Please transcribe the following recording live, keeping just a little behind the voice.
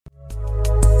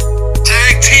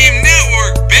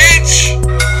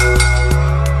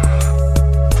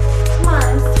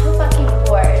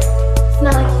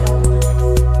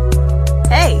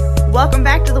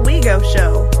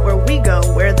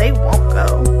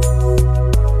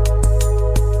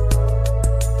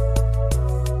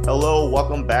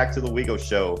back to the WeGo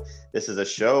Show. This is a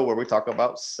show where we talk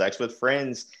about sex with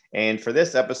friends. And for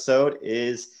this episode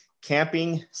is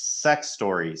camping sex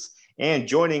stories. And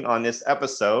joining on this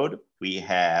episode, we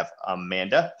have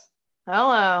Amanda.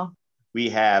 Hello. We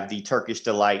have the Turkish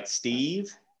Delight,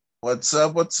 Steve. What's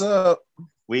up? What's up?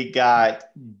 We got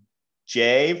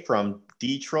Jay from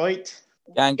Detroit.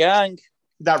 Gang, gang.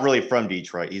 Not really from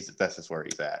Detroit. That's just where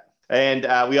he's at.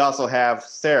 And we also have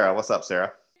Sarah. What's up,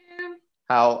 Sarah?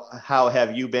 How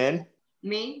have you been?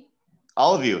 Me?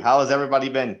 All of you. How has everybody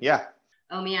been? Yeah.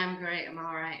 Oh, me, I'm great. I'm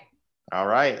all right. All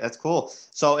right. That's cool.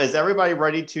 So is everybody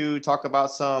ready to talk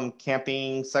about some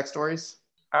camping sex stories?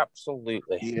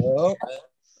 Absolutely. Yep.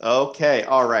 Okay.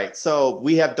 All right. So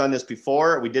we have done this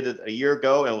before. We did it a year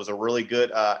ago, and it was a really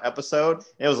good episode.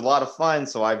 It was a lot of fun,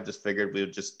 so I just figured we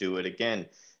would just do it again.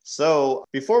 So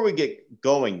before we get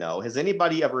going, though, has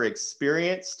anybody ever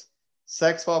experienced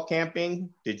sex while camping?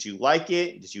 Did you like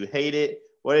it? Did you hate it?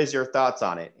 What is your thoughts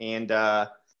on it? And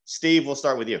Steve, we'll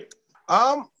start with you.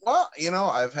 Well,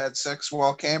 I've had sex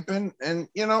while camping, and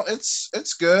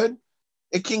it's good.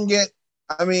 It can get,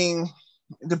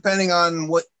 depending on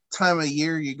what time of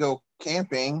year you go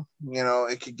camping,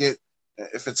 it could get,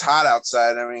 if it's hot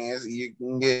outside, you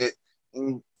can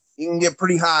get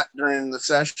pretty hot during the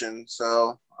session.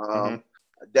 So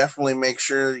definitely make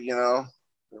sure,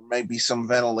 there may be some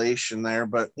ventilation there,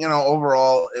 but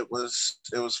overall it was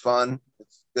fun.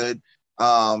 It's good.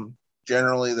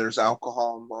 Generally there's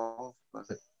alcohol involved, but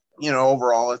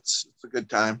overall it's a good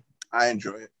time. I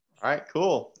enjoy it. All right,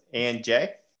 cool. And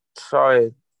Jay?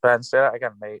 Sorry, Ben, say that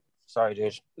again, mate. Sorry,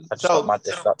 dude. I just got mad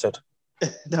distracted.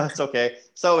 No, it's okay.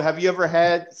 So have you ever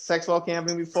had sex while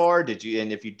camping before? And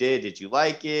if you did you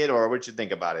like it, or what'd you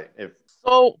think about it?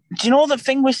 So, do you know the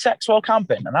thing with sex while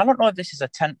camping? And I don't know if this is a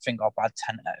tent thing or bad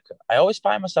tent etiquette. I always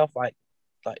find myself like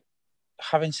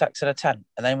having sex in a tent,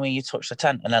 and then when you touch the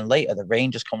tent, and then later the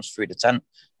rain just comes through the tent,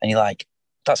 and you're like,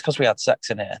 that's because we had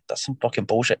sex in here. That's some fucking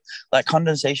bullshit. Like,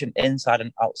 condensation inside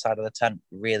and outside of the tent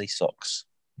really sucks.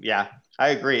 Yeah, I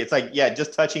agree. It's like,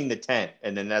 just touching the tent,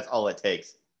 and then that's all it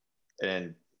takes. And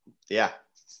then,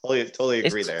 totally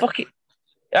agree there.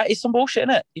 It's some bullshit,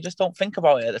 innit? You just don't think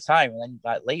about it at the time, and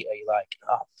then later you're like,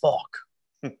 oh, fuck.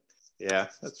 Yeah,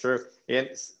 that's true. And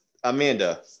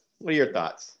Amanda, what are your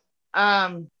thoughts?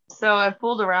 So I've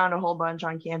fooled around a whole bunch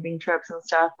on camping trips and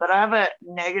stuff, but I have a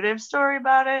negative story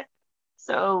about it.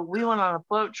 So we went on a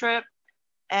float trip,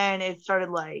 and it started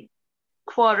like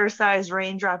quarter-sized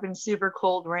rain dropping, super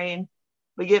cold rain.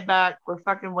 We get back, we're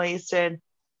fucking wasted.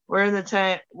 We're in the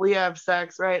tent, we have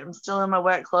sex, right? I'm still in my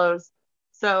wet clothes.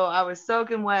 So I was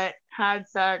soaking wet, had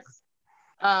sex,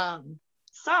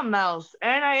 something else,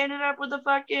 and I ended up with a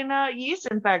fucking yeast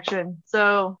infection.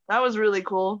 So that was really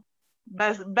cool.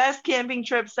 Best camping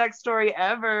trip sex story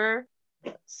ever.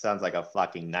 Sounds like a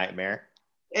fucking nightmare.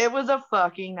 It was a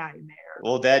fucking nightmare.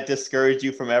 Will that discourage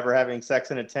you from ever having sex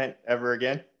in a tent ever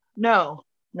again? No,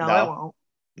 I won't.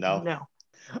 No.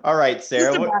 All right,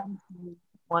 Sarah.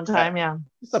 One time, yeah.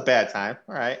 It's a bad time.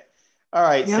 All right,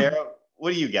 yeah. Sarah.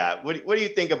 What do you got? What do you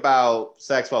think about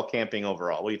sex while camping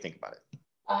overall? What do you think about it?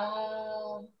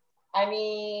 I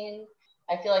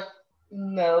feel like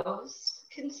most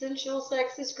consensual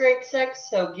sex is great sex,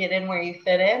 so get in where you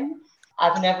fit in.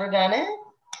 I've never done it.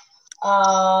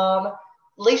 At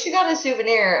least you got a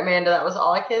souvenir, Amanda. That was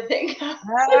all I could think of.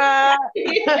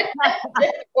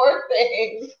 Poor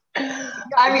thing.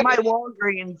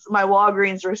 My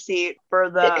Walgreens receipt for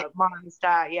the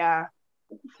Mondstadt, yeah.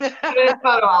 Put in a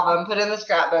photo album, put in the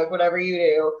scrapbook, whatever you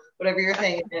do, whatever your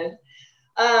thing is.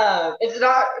 It's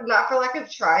not for lack of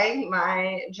trying.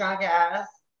 My drunk ass,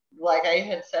 like I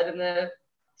had said in the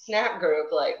Snap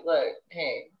group, like, look,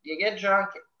 hey, you get drunk,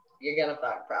 you're gonna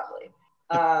fuck probably.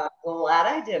 Glad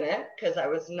I didn't, because I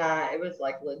was not. It was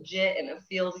like legit in a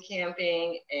field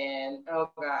camping, and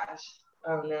oh gosh,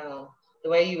 oh no, the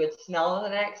way you would smell the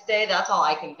next day. That's all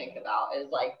I can think about is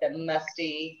like the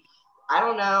musty. I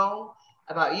don't know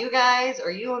about you guys or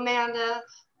you, Amanda,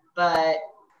 but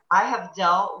I have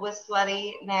dealt with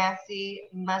sweaty, nasty,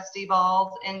 musty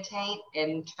balls and taint,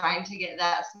 and trying to get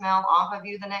that smell off of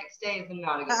you the next day is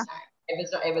not a good time.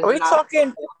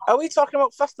 Are we talking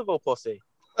about festival pussy?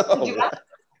 Oh,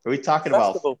 are we talking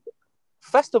about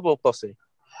festival pussy?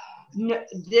 No,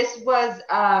 this was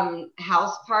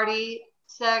house party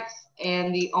sex,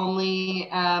 and the only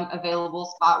available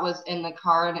spot was in the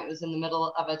car, and it was in the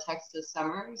middle of a Texas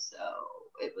summer, so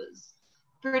it was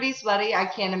pretty sweaty. I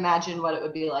can't imagine what it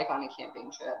would be like on a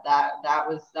camping trip. That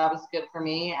was good for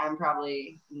me. I'm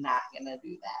probably not gonna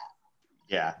do that.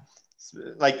 Yeah,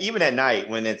 like even at night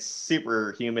when it's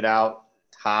super humid out,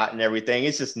 hot and everything,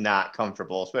 it's just not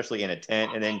comfortable, especially in a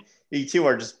tent. And then you two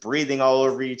are just breathing all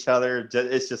over each other.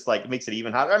 It's just like, it makes it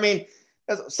even hotter. I mean,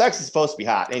 sex is supposed to be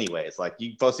hot anyways. Like,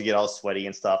 you're supposed to get all sweaty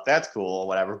and stuff. That's cool,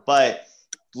 whatever. But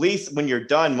at least when you're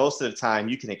done, most of the time,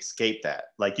 you can escape that.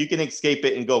 Like, you can escape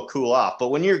it and go cool off. But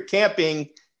when you're camping,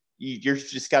 you're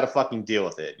just got to fucking deal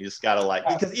with it. You just got to like,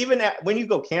 because even when you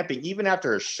go camping, even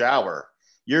after a shower,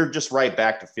 you're just right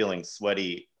back to feeling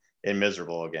sweaty and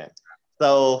miserable again.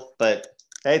 So, but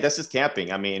hey, that's just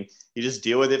camping. I mean, you just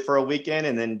deal with it for a weekend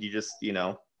and then you just,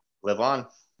 live on.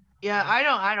 Yeah,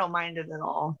 I don't mind it at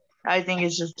all. I think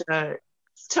it's just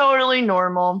it's totally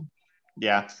normal.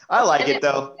 Yeah, I like it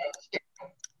though.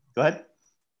 Go ahead.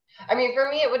 I mean, for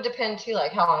me, it would depend too,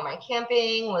 like, how long am I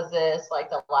camping? Was this like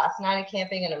the last night of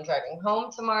camping and I'm driving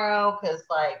home tomorrow? Because,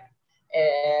 like,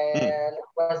 and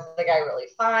was the guy really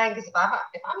fine? Because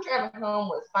if I'm driving home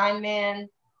with fine man,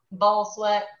 ball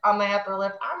sweat on my upper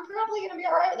lip, I'm probably gonna be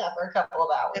all right with that for a couple of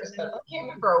hours. But if I'm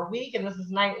camping for a week and this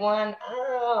is night one,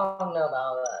 I don't know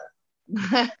about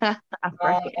that.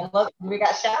 And look, we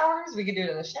got showers. We can do it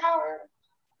in the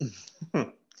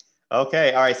shower.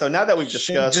 Okay, all right. So now that we've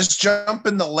discussed, just jump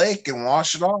in the lake and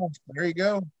wash it off. There you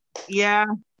go. Yeah,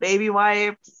 baby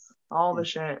wipes, all the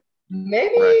shit.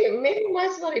 Maybe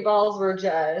my sweaty balls were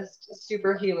just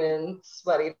superhuman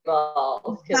sweaty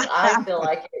balls, because I feel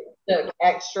like it took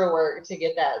extra work to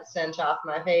get that stench off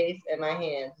my face and my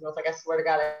hands. And I was like, I swear to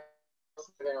God, I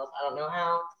don't know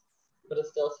how, but I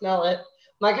still smell it.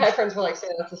 My guy friends were like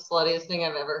saying that's the sluttiest thing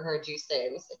I've ever heard you say.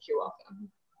 And it's like, you're welcome.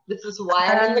 This is why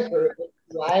I'm in the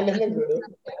group.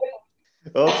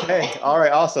 Okay. All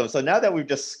right. Awesome. So now that we've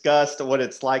discussed what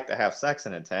it's like to have sex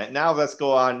in a tent, now let's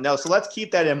go on. No, so let's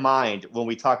keep that in mind when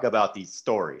we talk about these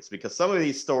stories, because some of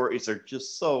these stories are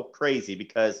just so crazy,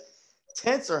 because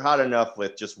tents are hot enough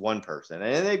with just one person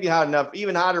and they'd be hot enough,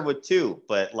 even hotter with two.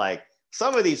 But like,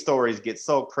 some of these stories get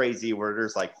so crazy where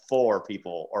there's like 4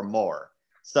 people or more.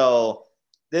 So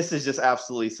this is just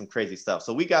absolutely some crazy stuff.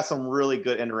 So we got some really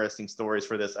good, interesting stories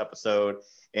for this episode,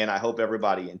 and I hope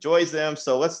everybody enjoys them.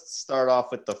 So let's start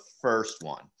off with the first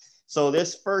one. So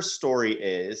this first story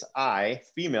is, I,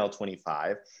 female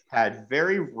 25, had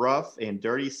very rough and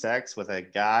dirty sex with a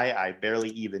guy I barely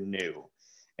even knew.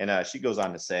 And she goes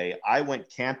on to say, I went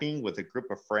camping with a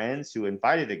group of friends who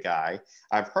invited a guy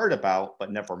I've heard about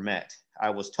but never met. I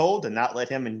was told to not let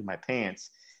him into my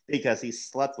pants because he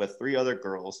slept with 3 other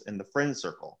girls in the friend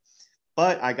circle.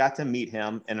 But I got to meet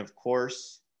him, and of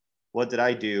course, what did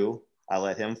I do? I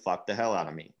let him fuck the hell out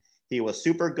of me. He was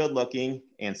super good looking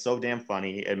and so damn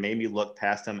funny, it made me look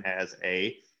past him as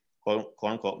a quote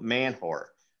unquote man whore.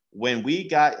 When we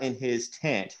got in his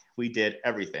tent, we did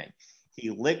everything. He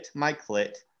licked my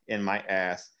clit and my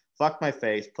ass, fucked my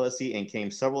face, pussy, and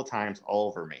came several times all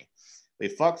over me. We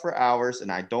fucked for hours,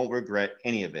 and I don't regret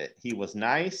any of it. He was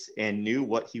nice and knew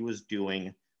what he was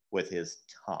doing with his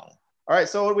tongue. All right,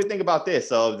 so what do we think about this?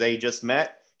 So they just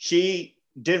met. She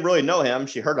didn't really know him.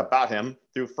 She heard about him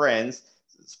through friends.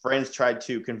 His friends tried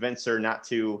to convince her not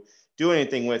to do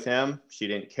anything with him. She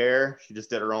didn't care. She just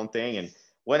did her own thing and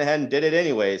went ahead and did it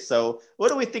anyway. So what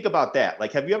do we think about that?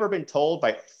 Like, have you ever been told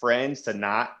by friends to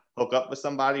not hook up with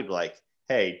somebody? Like,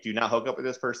 hey, do not hook up with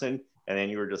this person. And then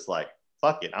you were just like,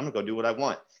 fuck it, I'm gonna go do what I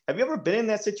want. Have you ever been in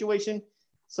that situation?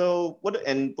 So what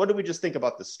do we just think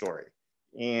about this story?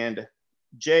 And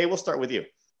Jay, we'll start with you.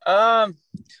 I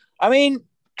mean,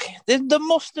 there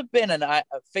must have been a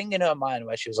thing in her mind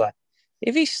where she was like,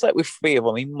 if he slept with 3 of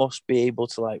them, he must be able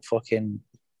to like fucking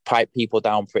pipe people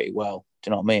down pretty well. Do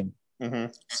you know what I mean?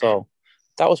 Mm-hmm. So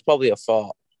that was probably a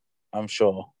thought, I'm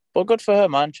sure. But good for her,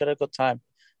 man. She had a good time.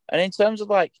 And in terms of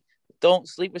like, don't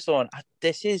sleep with someone,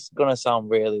 this is gonna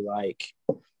sound really like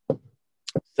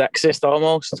sexist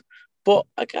almost. But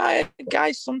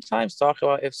guys sometimes talk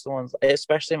about if someone's,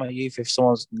 especially in my youth, if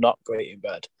someone's not great in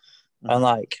bed. And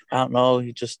like, I don't know,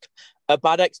 you just, a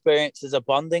bad experience is a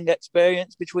bonding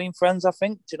experience between friends, I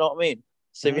think. Do you know what I mean?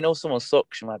 So if you know someone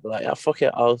sucks, you might be like, fuck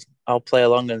it, I'll play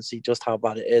along and see just how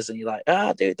bad it is. And you're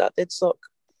like, dude, that did suck.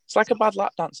 It's like a bad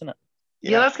lap dance, isn't it?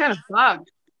 Yeah, that's kind of fucked.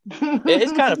 It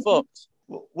is kind of fucked.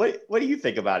 What do you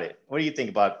think about it? What do you think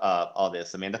about all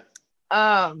this, Amanda?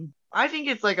 I think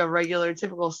it's like a regular,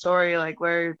 typical story, like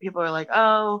where people are like,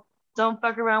 oh, don't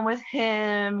fuck around with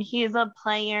him. He's a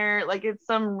player. Like, it's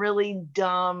some really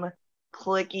dumb,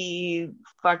 clicky,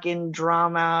 fucking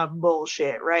drama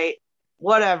bullshit, right?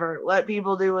 Whatever. Let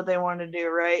people do what they want to do,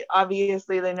 right?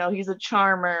 Obviously, they know he's a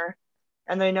charmer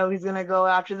and they know he's going to go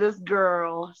after this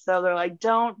girl. So they're like,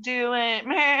 don't do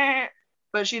it.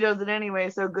 But she does it anyway,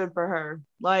 so good for her.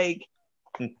 Like,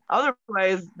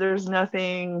 otherwise, there's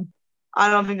nothing. I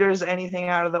don't think there's anything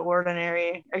out of the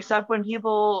ordinary, except when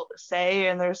people say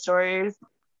in their stories,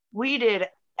 we did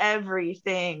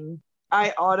everything,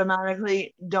 I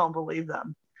automatically don't believe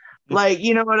them. Like,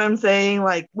 you know what I'm saying?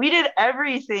 Like, we did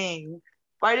everything.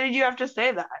 Why did you have to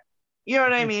say that? You know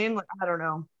what I mean? Like, I don't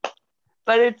know.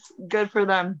 But it's good for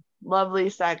them. Lovely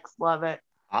sex. Love it.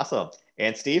 Awesome.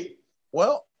 And Steve?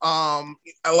 Well, I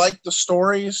like the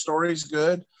story. Story's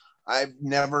good. I've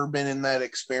never been in that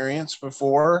experience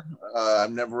before.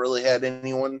 I've never really had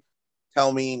anyone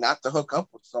tell me not to hook up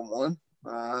with someone.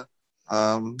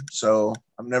 So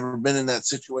I've never been in that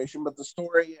situation. But the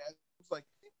story,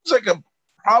 it's like a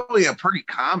probably a pretty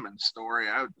common story.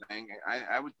 I would think.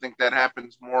 I would think that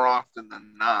happens more often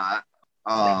than not.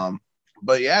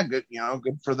 But yeah, good.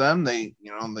 Good for them.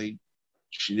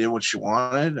 She did what she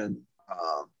wanted, and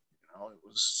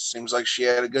seems like she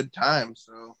had a good time.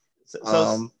 So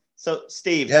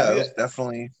Steve, yeah, it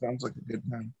definitely sounds like a good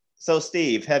time. So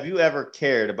Steve, have you ever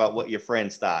cared about what your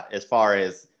friends thought as far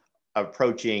as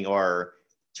approaching or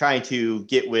trying to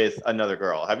get with another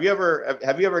girl? Have you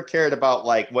ever cared about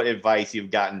like what advice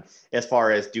you've gotten as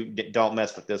far as don't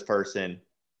mess with this person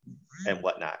and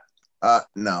whatnot?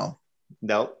 No.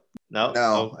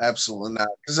 No, absolutely not.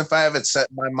 Because if I have it set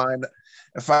in my mind,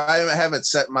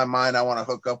 I want to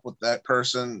hook up with that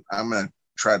person, I'm going to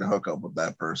try to hook up with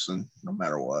that person no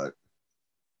matter what.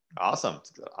 Awesome.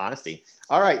 Honesty.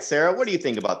 All right, Sarah, what do you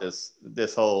think about this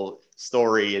whole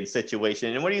story and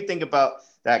situation? And what do you think about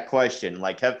that question?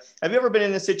 Like, have you ever been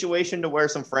in a situation to where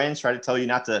some friends try to tell you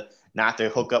not to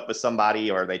hook up with somebody,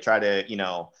 or they try to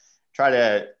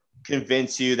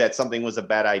convince you that something was a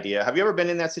bad idea? Have you ever been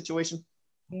in that situation?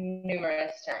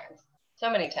 Numerous times. So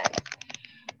many times.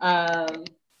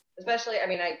 Especially,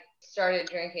 I started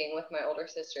drinking with my older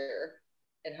sister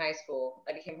in high school.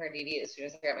 I became her DD as soon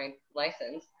as I got my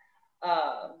license.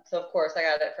 So of course I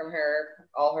got it from her,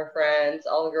 all her friends,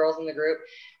 all the girls in the group.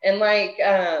 And like,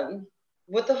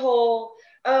 with the whole,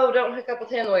 don't hook up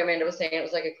with him, the way Amanda was saying, it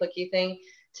was like a cliquey thing.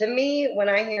 To me, when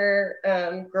I hear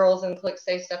girls in cliques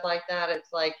say stuff like that,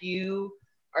 it's like you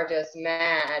are just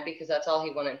mad because that's all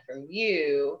he wanted from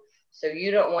you. So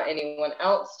you don't want anyone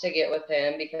else to get with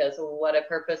him because what if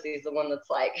her pussy's the one that's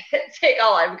like, take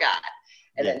all I've got.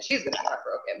 And then she's going to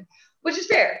heartbroke him, which is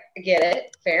fair. I get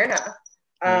it. Fair enough.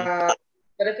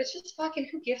 But if it's just fucking,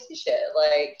 who gives a shit?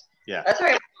 Like, that's why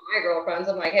I tell my girlfriends,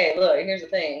 I'm like, hey, look, here's the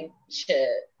thing. Shit,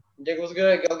 dick was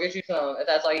good. Go get you some if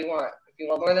that's all you want. If you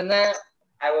want more than that,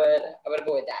 I would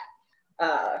avoid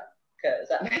that. Because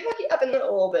that might fuck you up in a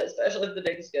little bit, especially if the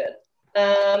dick is good.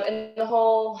 And the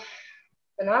whole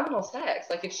phenomenal sex.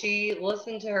 Like, if she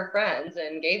listened to her friends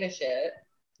and gave a shit.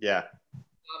 Yeah.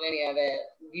 Not any of it,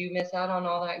 you miss out on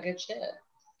all that good shit.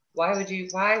 Why would you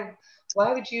deprive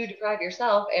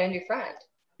yourself and your friend?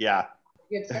 Yeah.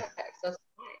 Good sex. That's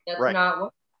right.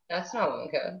 That's not one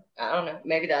code. I don't know.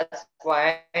 Maybe that's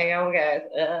why I hang out with guys.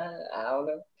 I don't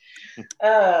know.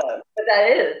 But that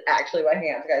is actually why I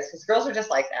hang out with guys, because girls are just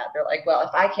like that. They're like, well,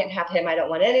 if I can't have him, I don't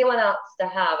want anyone else to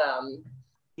have him.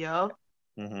 Yep.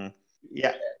 Mm-hmm.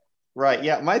 Yeah. Right.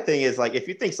 Yeah. My thing is, like, if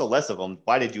you think so less of him,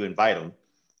 why did you invite him?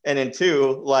 And then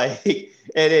two, obviously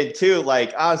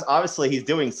he's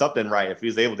doing something right. If he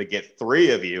was able to get three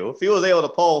of you, if he was able to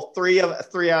pull three out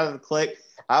of the clique,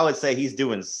 I would say he's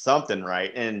doing something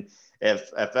right. And if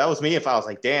that was me, if I was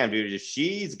like, damn, dude, if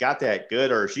she's got that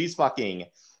good, or she's fucking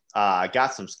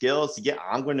got some skills, yeah,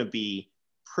 I'm going to be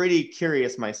pretty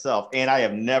curious myself. And I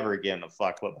have never given a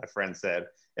fuck what my friend said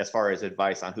as far as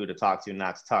advice on who to talk to,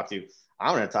 not to talk to.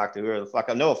 I'm going to talk to whoever the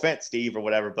fuck. No offense, Steve, or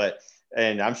whatever,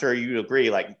 and I'm sure you agree,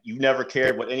 like, you never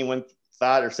cared what anyone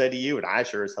thought or said to you, and I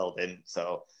sure as hell didn't.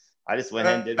 So I just went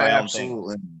ahead and did my own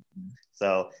thing.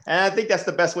 So, and I think that's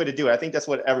the best way to do it. I think that's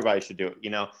what everybody should do.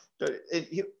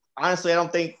 Honestly, I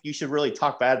don't think you should really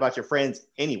talk bad about your friends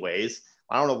anyways.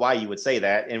 I don't know why you would say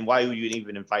that, and why would you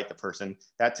even invite the person.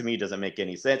 That to me doesn't make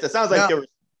any sense. It sounds like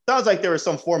there was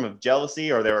some form of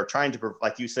jealousy, or they were trying to,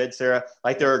 like you said, Sarah,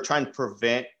 like they were trying to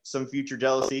prevent some future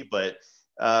jealousy, but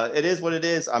it is what it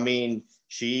is. I mean,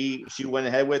 she went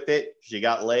ahead with it. She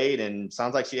got laid, and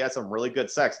sounds like she had some really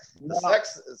good sex. The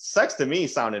sex to me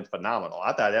sounded phenomenal.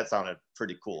 I thought that sounded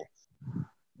pretty cool.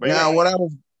 Now, what I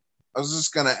was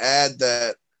just gonna add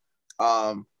that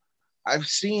I've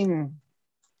seen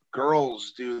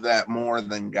girls do that more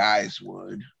than guys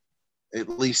would, at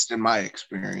least in my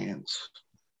experience.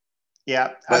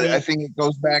 Yeah, but I think it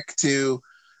goes back to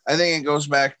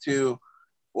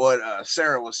what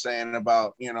Sarah was saying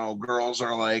about, girls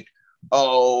are like,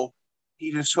 oh,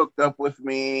 he just hooked up with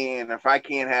me, and if I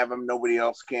can't have him, nobody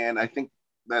else can. I think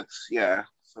that's,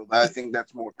 so I think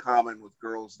that's more common with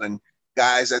girls than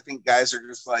guys. I think guys are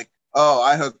just like, oh,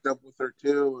 I hooked up with her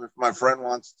too. If my friend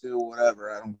wants to,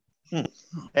 whatever.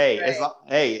 Hey,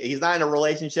 hey, he's not in a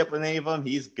relationship with any of them.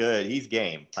 He's good. He's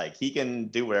game. Like he can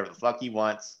do whatever the fuck he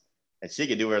wants, and she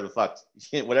can do whatever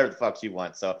the fuck she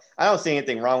wants. So I don't see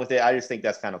anything wrong with it. I just think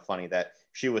that's kind of funny that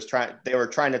they were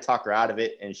trying to talk her out of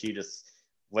it, and she just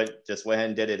went ahead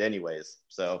and did it anyways.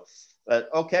 So, but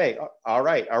okay, all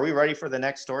right. Are we ready for the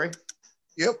next story?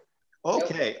 Yep.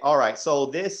 Okay, all right. So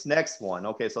this next one.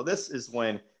 Okay, so this is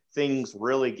when things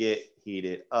really get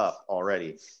heated up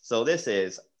already. So this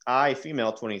is I,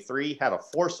 female 23, had a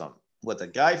foursome with a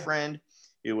guy friend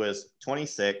who was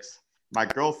 26, my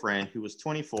girlfriend who was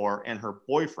 24, and her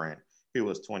boyfriend who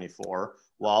was 24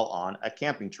 while on a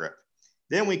camping trip.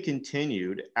 Then we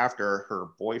continued after her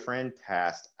boyfriend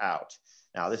passed out.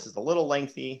 Now, this is a little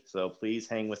lengthy, so please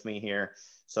hang with me here.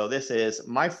 So this is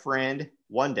my friend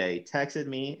one day texted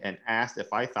me and asked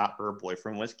if I thought her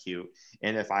boyfriend was cute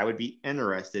and if I would be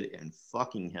interested in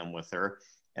fucking him with her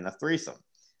in a threesome.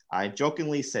 I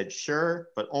jokingly said sure,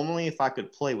 but only if I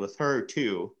could play with her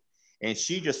too. And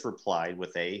she just replied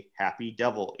with a happy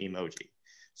devil emoji.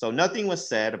 So nothing was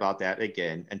said about that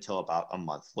again until about a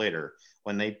month later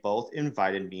when they both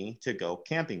invited me to go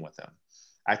camping with them.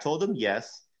 I told them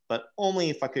yes, but only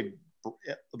if I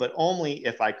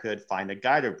could find a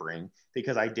guy to bring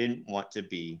because I didn't want to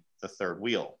be the third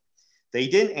wheel. They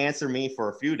didn't answer me for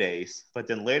a few days, but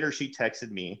then later she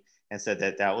texted me and said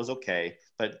that that was okay,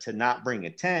 but to not bring a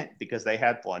tent because they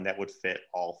had one that would fit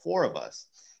all four of us.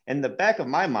 In the back of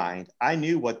my mind, I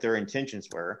knew what their intentions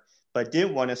were, but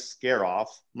didn't want to scare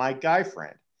off my guy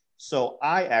friend. So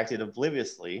I acted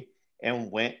obliviously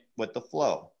and went with the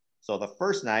flow. So the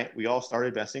first night, we all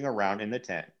started messing around in the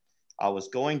tent. I was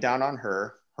going down on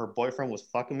her. Her boyfriend was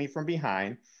fucking me from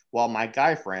behind, while my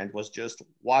guy friend was just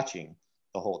watching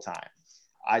the whole time.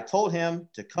 I told him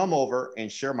to come over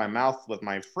and share my mouth with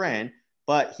my friend,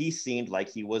 but he seemed like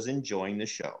he was enjoying the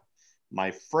show.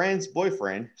 My friend's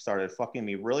boyfriend started fucking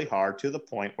me really hard to the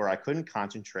point where I couldn't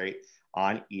concentrate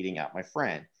on eating out my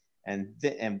friend.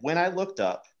 And when I looked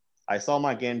up, I saw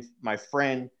my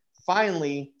friend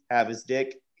finally have his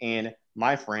dick in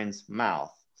my friend's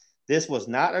mouth. This was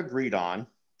not agreed on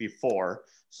before,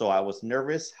 so I was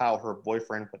nervous how her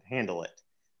boyfriend would handle it.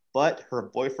 But her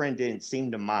boyfriend didn't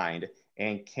seem to mind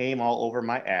and came all over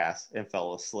my ass and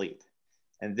fell asleep.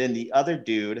 And then the other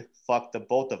dude fucked the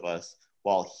both of us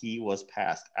while he was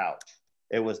passed out.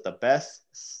 It was the best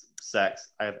sex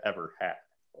I've ever had.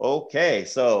 Okay,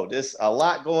 so there's a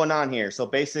lot going on here. So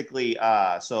basically,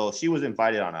 so she was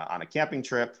invited on a camping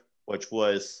trip, which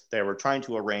was they were trying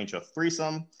to arrange a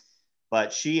threesome,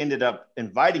 but she ended up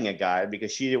inviting a guy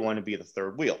because she didn't want to be the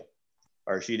third wheel,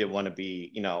 or she didn't want to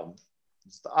be,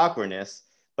 just the awkwardness.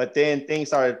 But then things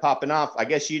started popping off. I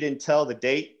guess she didn't tell the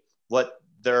date what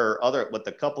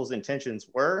the couple's intentions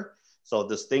were. So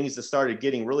things just started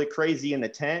getting really crazy in the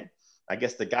tent. I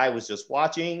guess the guy was just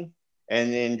watching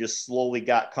and then just slowly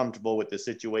got comfortable with the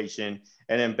situation.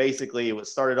 And then basically it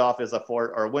started off as a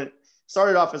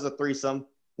threesome,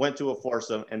 went to a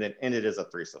foursome, and then ended as a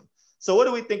threesome. So what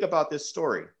do we think about this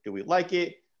story? Do we like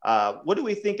it? What do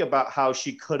we think about how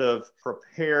she could have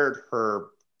prepared her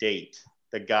date,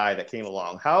 the guy that came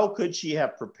along? How could she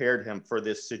have prepared him for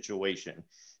this situation?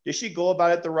 Did she go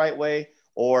about it the right way?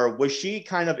 Or was she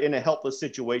kind of in a helpless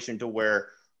situation to where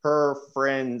her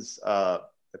friends,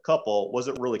 the couple,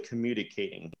 wasn't really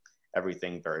communicating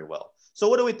everything very well? So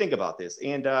what do we think about this?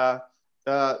 And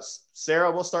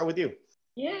Sarah, we'll start with you.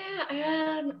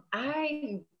 Yeah,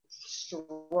 I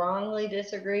strongly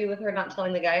disagree with her not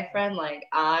telling the guy friend. Like,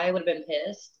 I would have been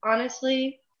pissed,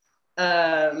 honestly.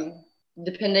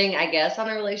 Depending, I guess, on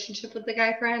the relationship with the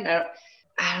guy friend.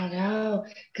 I don't know.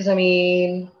 Because,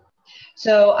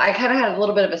 so I kind of had a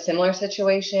little bit of a similar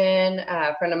situation.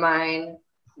 A friend of mine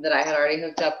that I had already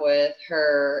hooked up with,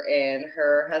 her and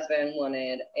her husband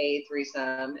wanted a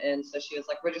threesome. And so she was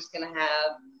like, we're just going to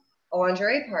have a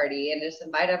lingerie party and just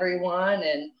invite everyone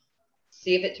and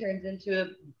see if it turns into a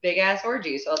big ass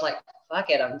orgy. So I was like, fuck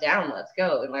it, I'm down, let's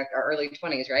go, in like our early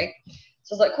 20s, right?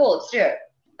 So I was like, cool, let's do it.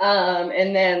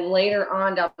 And then later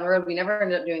on down the road, we never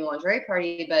ended up doing a lingerie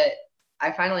party, but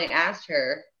I finally asked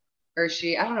her, or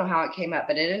I don't know how it came up,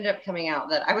 but it ended up coming out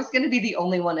that I was going to be the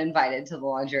only one invited to the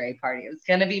lingerie party. It was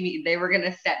going to be me. They were going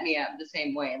to set me up the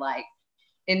same way, like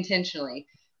intentionally.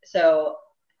 So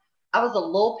I was a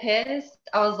little pissed.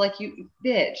 I was like, you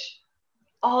bitch,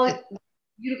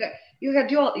 you got to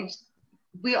do all these.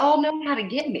 We all know how to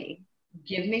get me.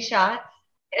 Give me shots,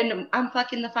 and I'm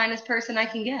fucking the finest person I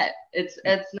can get. It's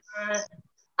not.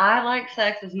 I like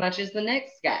sex as much as the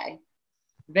next guy,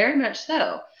 very much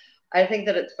so. I think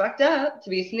that it's fucked up to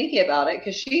be sneaky about it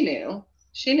because she knew.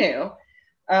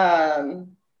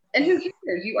 And who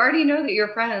cares? You already know that your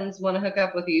friends want to hook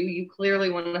up with you. You clearly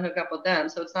want to hook up with them.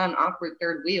 So it's not an awkward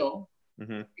third wheel.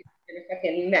 Mm-hmm. In a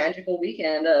fucking magical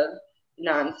weekend of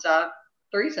nonstop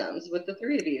threesomes with the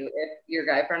three of you. If your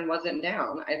guy friend wasn't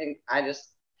down, I think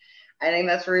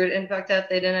that's rude and fucked up.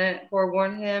 They didn't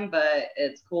forewarn him, but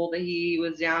it's cool that he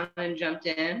was down and jumped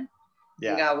in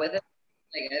and got with it.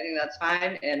 Like, I think that's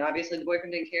fine. And obviously the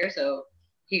boyfriend didn't care, so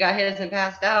he got his and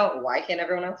passed out. Why can't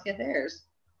everyone else get theirs?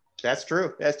 That's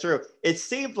true. That's true. It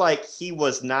seemed like he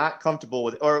was not comfortable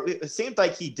with, or it seemed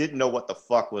like he didn't know what the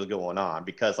fuck was going on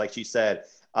because, like she said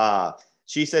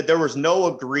there was no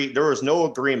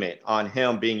agreement on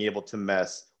him being able to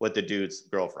mess with the dude's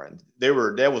girlfriend.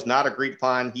 That was not agreed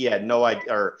upon. He had no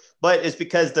idea, but it's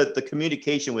because the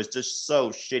communication was just so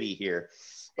shitty here.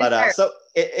 But so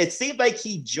it seemed like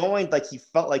he joined, like he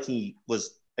felt like he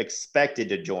was expected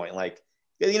to join, like.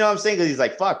 You know what I'm saying? Because he's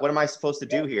like, fuck, what am I supposed to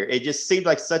do here? It just seemed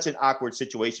like such an awkward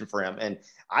situation for him. And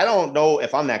I don't know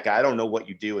if I'm that guy. I don't know what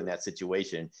you do in that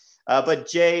situation. But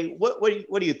Jay, what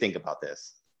do you think about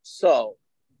this? So,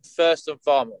 first and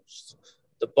foremost,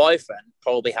 the boyfriend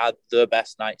probably had the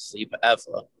best night's sleep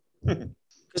ever.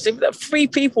 Because if 3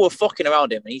 people were fucking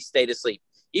around him and he stayed asleep,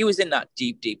 he was in that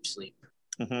deep, deep sleep.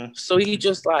 Mm-hmm. So he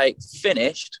just like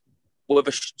finished with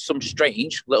some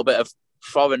strange little bit of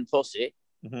foreign pussy.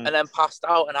 Mm-hmm. And then passed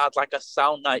out and had like a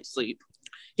sound night's sleep.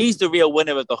 He's the real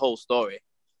winner of the whole story.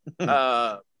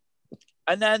 And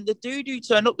then the dude who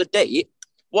turned up the date,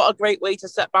 what a great way to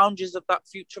set boundaries of that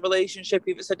future relationship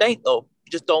if it's a date, though.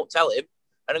 You just don't tell him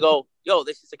and go, yo,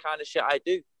 this is the kind of shit I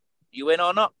do. You in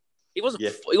or not? He wasn't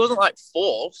like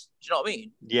forced. Do you know what I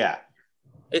mean? Yeah.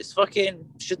 It's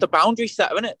just a boundary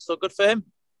setter, isn't it? So good for him.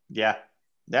 Yeah.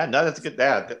 Yeah, no, that's good.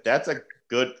 That's a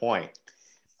good point.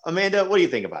 Amanda, what do you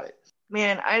think about it?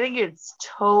 Man, I think it's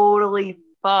totally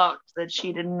fucked that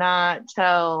she did not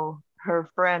tell her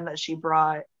friend that she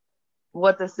brought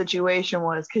what the situation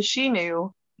was, because she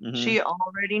knew. Mm-hmm. She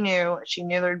already knew. She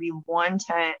knew there'd be one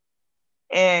tent.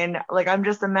 And like, I'm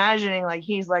just imagining, like,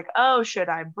 he's like, oh, should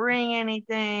I bring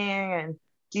anything? And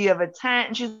do you have a tent?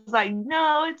 And she's like,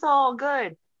 no, it's all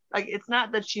good. Like, it's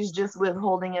not that she's just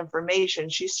withholding information.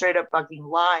 She's straight up fucking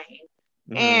lying.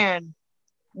 Mm-hmm. And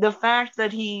the fact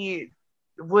that he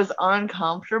was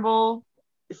uncomfortable,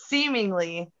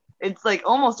 seemingly, it's like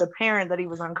almost apparent that he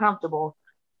was uncomfortable.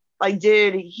 Like,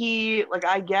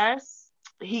 I guess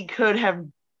he could have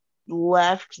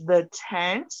left the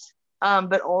tent,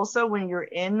 but also when you're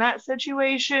in that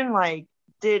situation, like,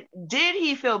 did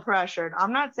he feel pressured?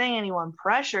 I'm not saying anyone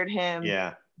pressured him.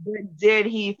 Yeah. But did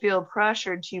he feel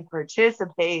pressured to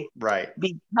participate? Right.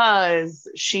 Because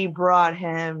she brought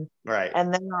him. Right.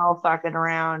 And they're all fucking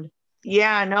around.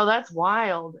 Yeah, no, that's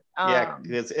wild. Yeah,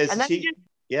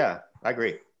 yeah, I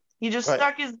agree. He just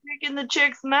stuck his dick in the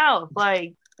chick's mouth.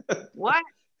 Like, what?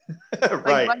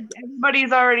 Right. Like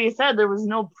everybody's already said, there was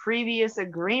no previous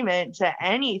agreement to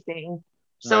anything.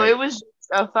 So It was just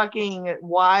a fucking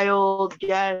wild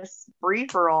guess free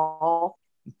for all.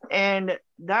 And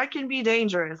that can be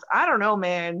dangerous. I don't know,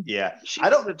 man. Yeah. I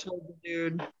don't have told the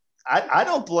dude. I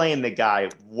don't blame the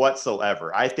guy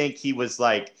whatsoever. I think he was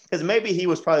like, because maybe he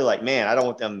was probably like, man, I don't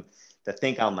want them to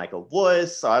think I'm like a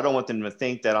wuss. So I don't want them to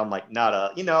think that I'm like not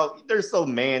a, there's so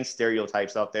man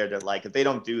stereotypes out there that like, if they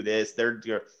don't do this, they're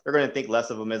going to think less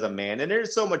of him as a man. And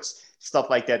there's so much stuff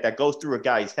like that goes through a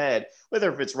guy's head,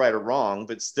 whether if it's right or wrong,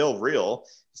 but still real,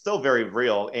 still very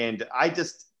real. And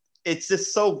it's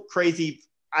just so crazy.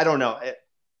 I don't know.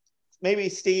 Maybe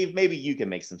Steve, maybe you can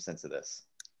make some sense of this.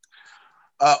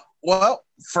 Well,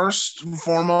 first and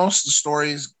foremost, the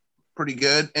story is pretty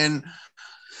good. And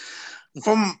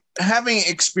from having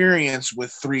experience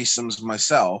with threesomes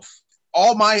myself,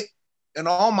 all my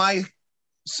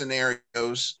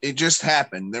scenarios, it just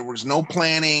happened. There was no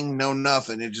planning, no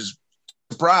nothing. It just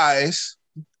surprise.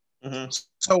 Mm-hmm.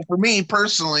 So for me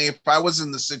personally, if I was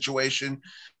in the situation,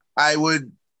 I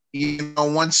would,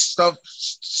 once stuff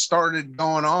started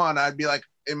going on, I'd be like,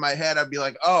 in my head, I'd be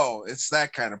like, oh, it's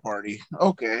that kind of party.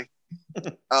 Okay.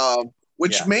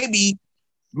 Which maybe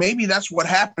that's what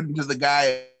happened to the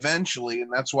guy eventually.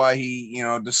 And that's why he,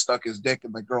 just stuck his dick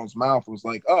in the girl's mouth, was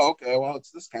like, oh, okay, well, it's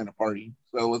this kind of party.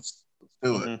 So let's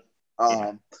do it.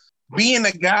 Being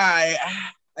a guy,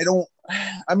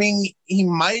 he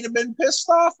might have been pissed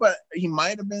off, but he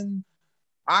might have been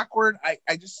awkward.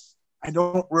 I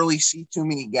don't really see too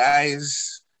many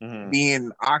guys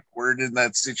being awkward in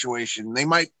that situation. They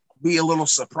might be a little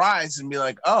surprised and be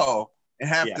like, oh, and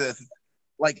have to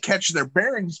like catch their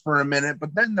bearings for a minute,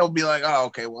 but then they'll be like, oh,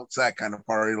 okay, well, it's that kind of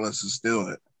party. Let's just do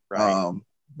it. Right.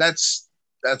 That's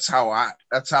how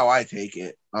I take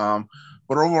it. But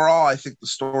overall, I think the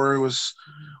story was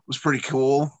was pretty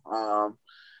cool.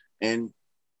 And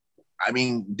I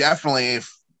mean, definitely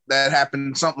if that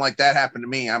happened, something like that happened to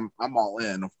me, I'm all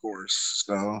in, of course.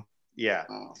 So Yeah.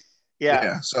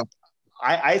 yeah. So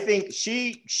I think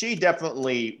she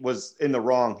definitely was in the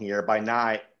wrong here by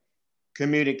not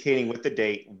communicating with the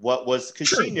date what was, because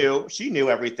she knew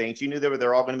everything. She knew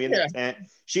they're all going to be in the tent.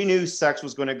 She knew sex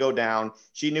was going to go down.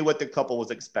 She knew what the couple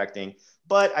was expecting.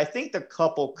 But I think the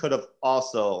couple could have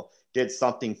also did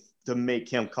something to make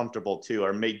him comfortable too,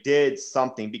 or did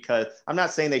something, because I'm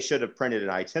not saying they should have printed an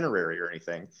itinerary or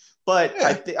anything, but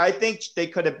I think they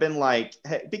could have been like,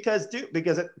 hey, because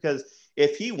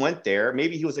if he went there,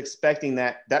 maybe he was expecting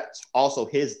that's also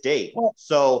his date.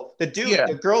 So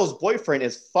the girl's boyfriend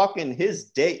is fucking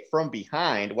his date from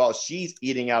behind while she's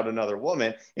eating out another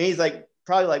woman. And he's like,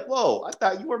 probably like, whoa, I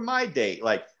thought you were my date.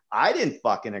 Like, I didn't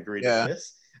fucking agree to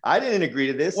this. I didn't agree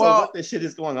to this. So what the shit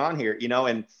is going on here?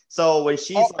 And so when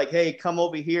she's like, hey, come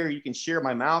over here, you can share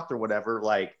my mouth or whatever.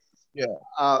 Like,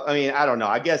 I mean, I don't know.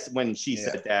 I guess when she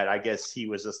said that, I guess he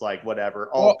was just like, whatever,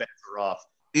 all bets are off.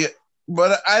 Yeah.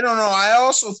 But I don't know. I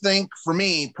also think, for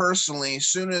me personally, as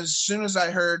soon as I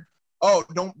heard, oh,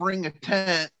 don't bring a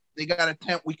tent, they got a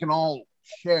tent we can all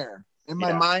share. In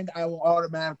my mind, I will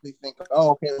automatically think,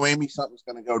 oh, okay, maybe something's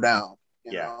going to go down.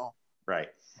 You know? Right.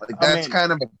 Like that's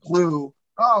kind of a clue.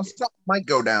 Oh, something might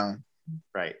go down.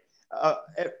 Right.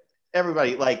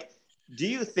 Everybody, like, do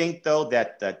you think though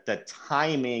that the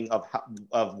timing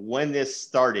of when this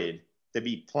started to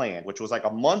be planned, which was like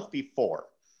a month before?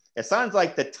 It sounds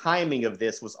like the timing of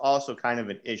this was also kind of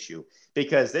an issue,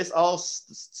 because this all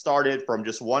started from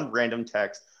just one random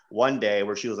text one day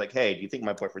where she was like, hey, do you think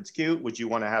my boyfriend's cute? Would you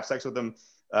want to have sex with him,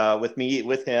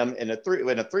 with him in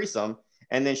a threesome?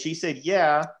 And then she said,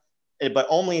 yeah, but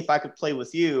only if I could play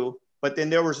with you. But then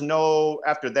there was no,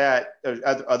 after that,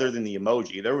 other than the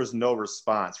emoji, there was no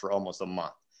response for almost a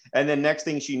month. And then next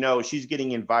thing she knows, she's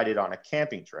getting invited on a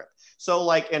camping trip. So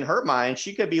like in her mind,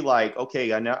 she could be like,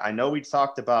 okay, I know we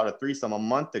talked about a threesome a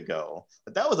month ago,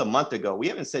 but that was a month ago. We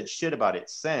haven't said shit about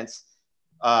it since.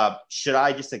 Should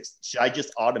I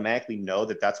just automatically know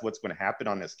that that's what's going to happen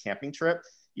on this camping trip?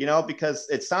 Because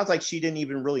it sounds like she didn't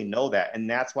even really know that. And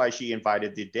that's why she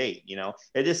invited the date.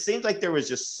 It just seems like there was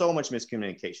just so much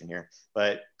miscommunication here,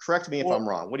 but correct me if I'm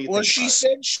wrong. What do you think? Well, she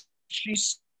said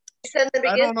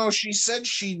I don't know. She said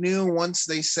she knew once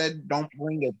they said don't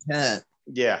bring a tent.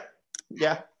 Yeah,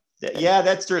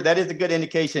 that's true. That is a good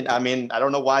indication. I mean, I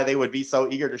don't know why they would be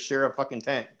so eager to share a fucking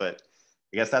tent, but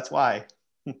I guess that's why.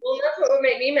 Well, that's what would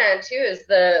make me mad too, is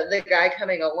the guy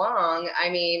coming along. I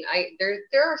mean,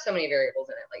 there are so many variables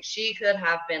in it. Like, she could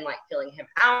have been like feeling him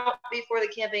out before the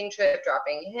camping trip,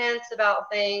 dropping hints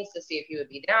about things to see if he would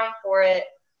be down for it.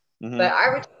 Mm-hmm. But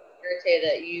I would say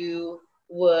that you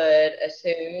would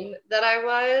assume that I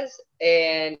was,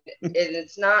 and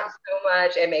it's not so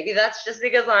much, and maybe that's just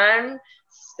because I'm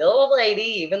still a lady,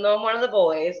 even though I'm one of the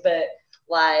boys, but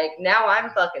like, now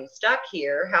I'm fucking stuck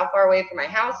here. How far away from my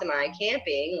house am I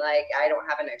camping? Like, I don't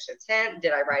have an extra tent.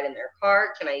 Did I ride in their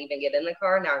car? Can I even get in the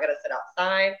car? Now I gotta sit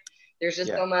outside. There's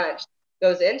just so much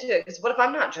goes into it. Because what if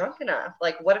I'm not drunk enough?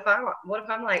 Like, what if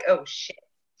I'm like, oh shit.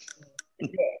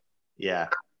 Yeah.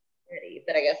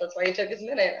 But I guess that's why he took his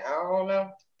minute. I don't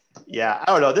know. Yeah,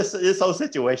 I don't know. This whole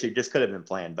situation just could have been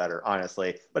planned better,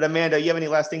 honestly. But Amanda, you have any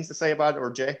last things to say about it,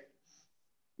 or Jay?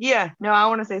 Yeah, no, I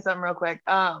want to say something real quick.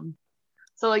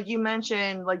 So like you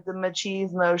mentioned, like the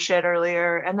machismo shit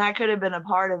earlier, and that could have been a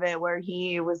part of it, where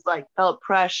he was like felt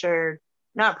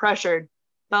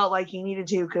like he needed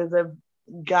to because of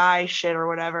guy shit or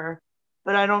whatever.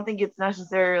 But I don't think it's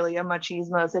necessarily a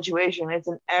machismo situation. It's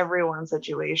an everyone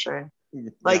situation.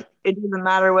 Like, it doesn't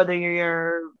matter whether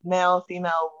you're male,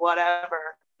 female, whatever.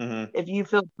 Mm-hmm. If you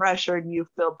feel pressured, you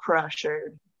feel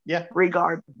pressured. Yeah.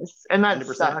 Regardless. And that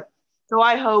 100%. sucks. So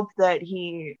I hope that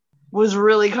he was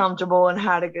really comfortable and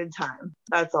had a good time.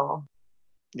 That's all.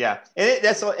 Yeah. And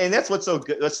that's what's so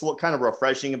good. That's what kind of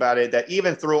refreshing about it, that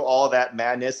even through all that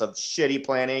madness of shitty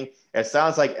planning, it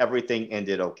sounds like everything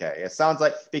ended okay. It sounds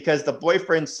like, because the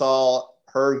boyfriend saw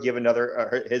her give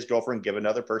his girlfriend give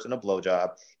another person a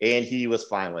blowjob, and he was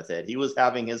fine with it. He was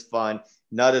having his fun,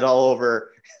 nutted all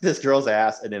over this girl's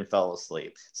ass, and then fell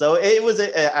asleep. So it was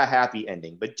a happy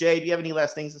ending. But Jay, do you have any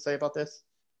last things to say about this?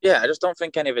 Yeah, I just don't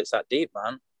think any of it's that deep,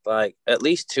 man. Like, at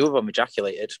least 2 of them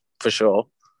ejaculated, for sure.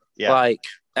 Yeah. Like,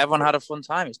 everyone had a fun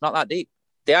time. It's not that deep.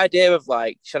 The idea of,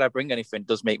 like, should I bring anything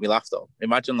does make me laugh, though.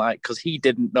 Imagine, like, because he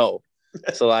didn't know.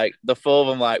 So, like, the 4 of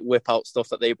them, like, whip out stuff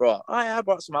that they brought. Oh, yeah, I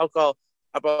brought some alcohol.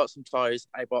 I bought some toys.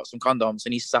 I bought some condoms.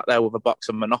 And he sat there with a box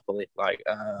of Monopoly. Like,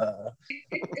 yeah,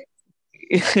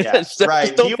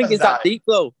 right. I don't think it's that deep,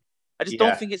 though. I just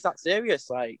don't think it's that serious.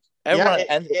 Like everyone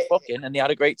ended up fucking and they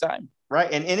had a great time.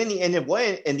 Right. And in the end,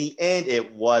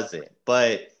 it wasn't.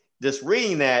 But just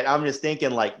reading that, I'm just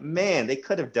thinking like, man, they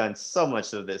could have done so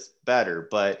much of this better.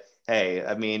 But hey,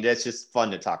 I mean, that's just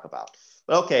fun to talk about.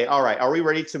 But okay. All right. Are we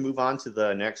ready to move on to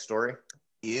the next story?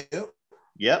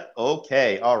 Yep.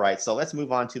 Okay. All right. So let's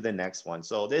move on to the next one.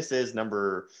 So this is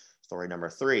story number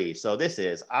 3. So this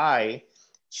is, I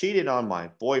cheated on my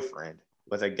boyfriend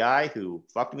with a guy who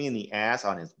fucked me in the ass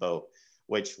on his boat,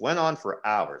 which went on for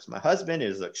hours. My husband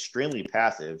is extremely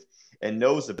passive and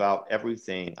knows about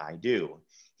everything I do.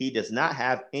 He does not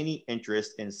have any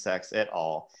interest in sex at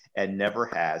all and never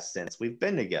has since we've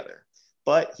been together.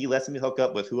 But he lets me hook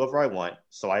up with whoever I want.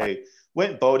 So I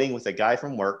went boating with a guy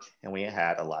from work and we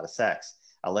had a lot of sex.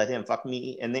 I let him fuck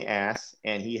me in the ass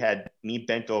and he had me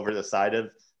bent over the side of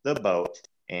the boat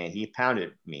and he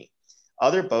pounded me.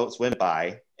 Other boats went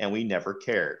by and we never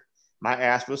cared. My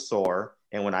ass was sore,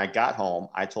 and when I got home,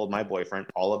 I told my boyfriend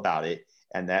all about it,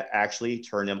 and that actually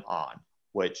turned him on,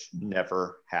 which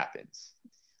never happens.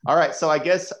 All right, so I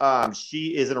guess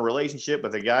she is in a relationship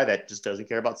with a guy that just doesn't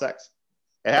care about sex.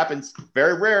 It happens.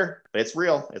 Very rare, but it's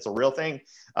real. It's a real thing.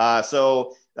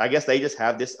 So I guess they just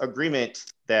have this agreement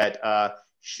that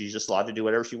she's just allowed to do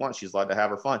whatever she wants. She's allowed to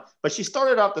have her fun. But she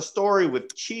started off the story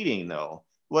with cheating, though.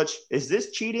 Which, is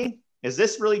this cheating? Is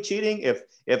this really cheating?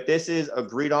 If this is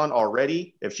agreed on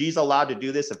already, if she's allowed to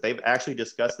do this, if they've actually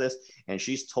discussed this and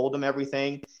she's told him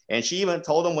everything, and she even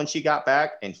told him when she got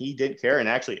back and he didn't care and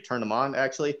actually it turned him on,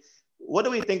 actually, what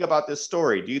do we think about this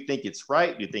story? Do you think it's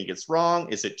right? Do you think it's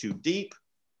wrong? Is it too deep?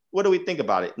 What do we think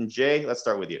about it? And Jay, let's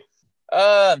start with you.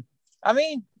 I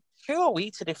mean, who are we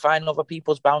to define other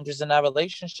people's boundaries in their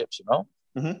relationships, you know?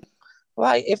 Mm-hmm.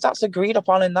 Like, if that's agreed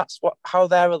upon and that's how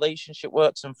their relationship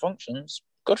works and functions,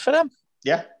 good for them.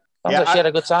 Yeah. Sounds like she had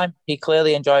a good time. He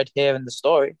clearly enjoyed hearing the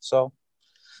story. So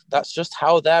that's just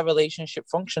how their relationship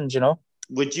functions, you know?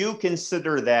 Would you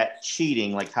consider that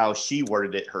cheating, like how she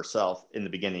worded it herself in the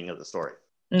beginning of the story?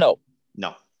 No.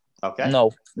 Okay.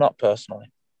 No, not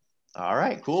personally. All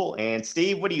right, cool. And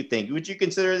Steve, what do you think? Would you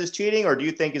consider this cheating, or do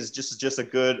you think it's just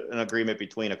an agreement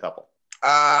between a couple?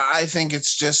 I think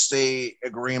it's just a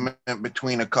agreement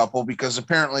between a couple, because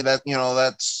apparently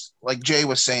that's like Jay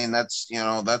was saying, that's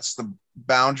the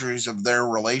boundaries of their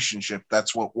relationship.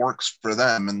 That's what works for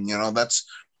them. And, that's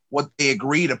what they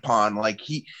agreed upon. Like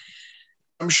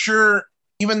I'm sure,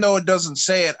 even though it doesn't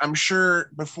say it, I'm sure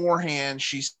beforehand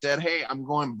she said, hey, I'm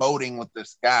going boating with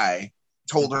this guy,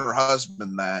 told her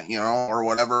husband that, or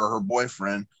whatever, her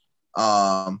boyfriend.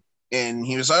 And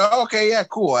he was like, oh, okay, yeah,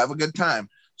 cool. Have a good time.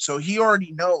 So he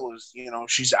already knows,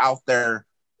 she's out there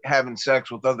having sex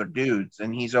with other dudes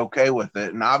and he's okay with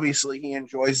it. And obviously he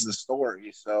enjoys the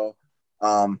story. So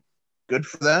good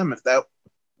for them. If that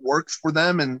works for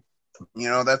them and,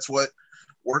 that's what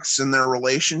works in their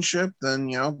relationship, then,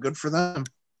 good for them.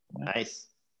 Nice.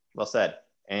 Well said.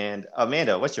 And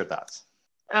Amanda, what's your thoughts?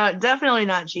 Definitely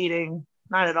not cheating.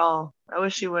 Not at all. I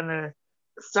wish she wouldn't have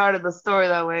started the story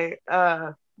that way.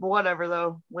 But whatever,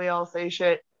 though. We all say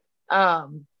shit.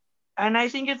 And I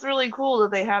think it's really cool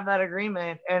that they have that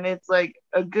agreement, and it's like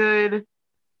a good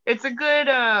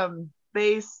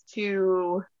base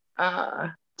to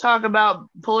talk about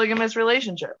polygamous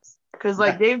relationships, because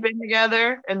like they've been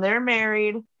together and they're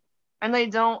married and they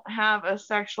don't have a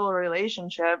sexual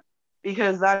relationship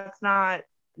because that's not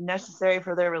necessary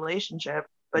for their relationship,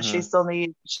 but she still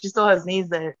has needs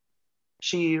that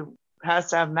she has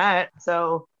to have met.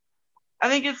 So I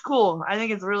think it's cool. I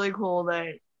think it's really cool that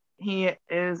he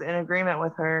is in agreement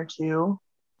with her to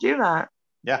do that.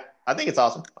 Yeah, I think it's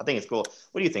awesome. I think it's cool.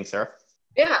 What do you think, Sarah?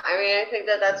 Yeah, I mean, I think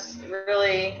that's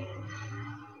really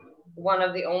one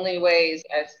of the only ways,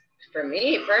 as for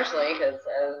me personally, because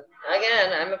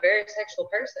again, I'm a very sexual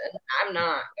person. I'm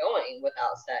not going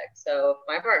without sex. So if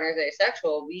my partner is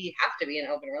asexual, we have to be in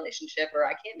an open relationship, or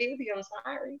I can't be with you. I'm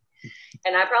sorry.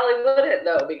 And I probably wouldn't,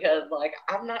 though, because like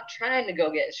I'm not trying to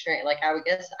go get straight. Like I would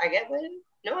guess I get with.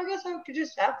 No, I guess I could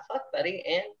just have a fuck buddy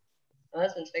and my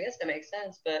husband. So I guess that makes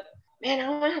sense. But man, I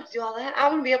don't want to have to do all that. I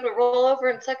want to be able to roll over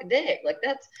and suck a dick. Like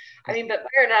but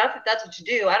fair enough if that's what you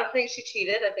do. I don't think she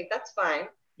cheated. I think that's fine.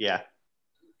 Yeah.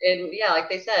 And yeah, like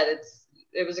they said,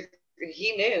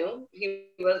 he knew he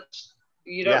was.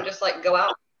 You don't just like go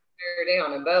out every day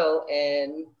on a boat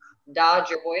and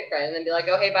dodge your boyfriend and then be like,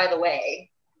 oh hey, by the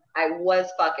way, I was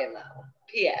fucking though.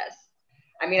 P.S.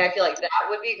 I mean, I feel like that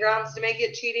would be grounds to make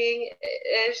it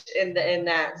cheating-ish in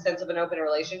that sense of an open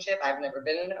relationship. I've never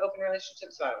been in an open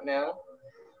relationship, so I don't know.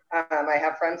 I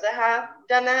have friends that have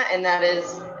done that, and that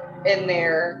is in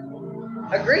their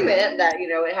agreement that, you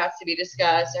know, it has to be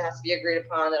discussed, it has to be agreed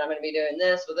upon that I'm going to be doing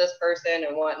this with this person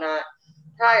and whatnot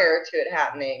prior to it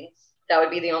happening. That would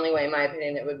be the only way, in my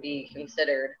opinion, it would be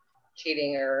considered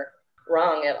cheating or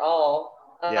wrong at all.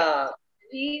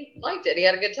 He liked it. He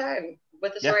had a good time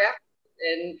with the story after.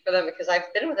 And for them, because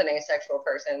I've been with an asexual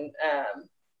person,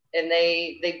 and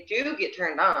they do get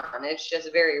turned on. It's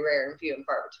just very rare and few and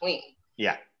far between.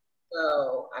 Yeah.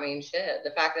 So, I mean, shit,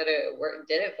 the fact that it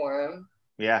did it for him.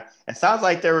 Yeah. It sounds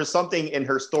like there was something in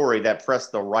her story that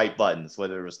pressed the right buttons,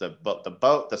 whether it was the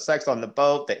boat, the sex on the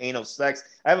boat, the anal sex.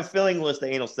 I have a feeling it was the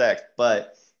anal sex,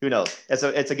 but who knows?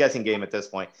 It's a guessing game at this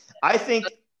point. I think,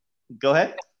 go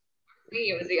ahead.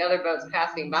 It was the other boats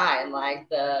passing by and like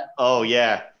the. Oh,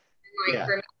 yeah. Like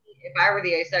for me, if I were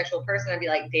the asexual person, I'd be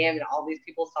like, damn, and all these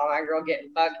people saw my girl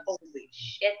getting fucked. Holy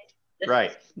shit.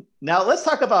 Right. Now let's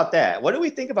talk about that. What do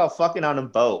we think about fucking on a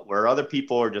boat where other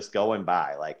people are just going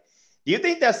by? Like, do you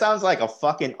think that sounds like a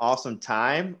fucking awesome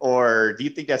time? Or do you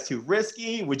think that's too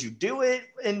risky? Would you do it?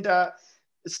 And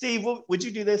Steve, would you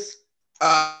do this?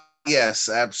 Yes,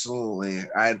 absolutely.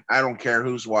 I don't care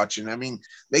who's watching. I mean,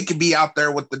 they could be out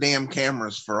there with the damn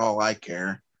cameras for all I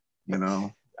care, you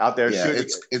know. Out there shooting.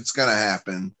 It's gonna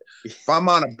happen. If I'm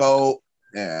on a boat,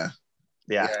 yeah.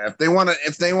 If they want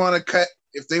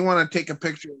to take a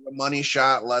picture of the money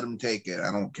shot, let them take it.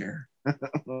 I don't care.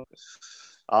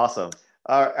 Awesome.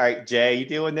 All right, Jay, you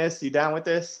doing this? You down with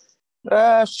this?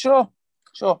 Sure.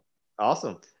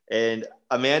 Awesome. And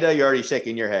Amanda, you're already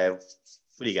shaking your head. What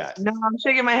do you got? No, I'm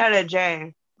shaking my head at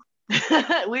Jay.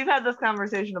 We've had this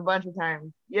conversation a bunch of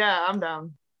times. Yeah, I'm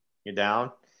down. You're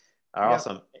down?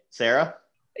 Awesome. Yep. Sarah?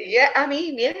 Yeah, I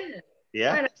mean, yeah.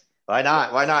 Yeah. Why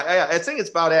not? I think it's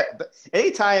about it.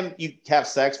 Anytime you have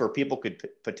sex where people could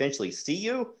potentially see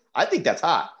you, I think that's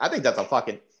hot. I think that's a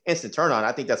fucking instant turn on.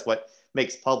 I think that's what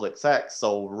makes public sex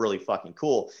so really fucking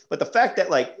cool. But the fact that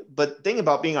but the thing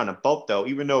about being on a boat though,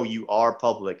 even though you are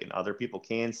public and other people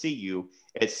can see you,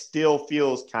 it still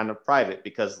feels kind of private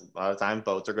because a lot of times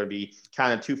boats are going to be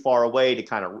kind of too far away to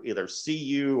kind of either see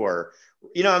you or,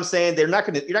 you know what I'm saying? You're not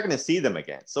going to see them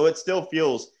again. So it still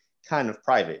feels kind of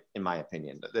private in my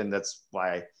opinion. And that's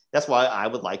why I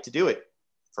would like to do it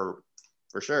for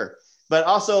sure. But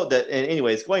also and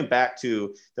anyways, going back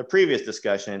to the previous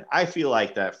discussion, I feel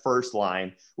like that first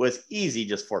line was easy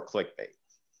just for clickbait.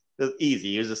 It was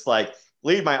easy. It was just like,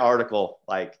 read my article,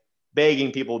 like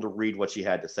begging people to read what she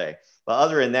had to say. But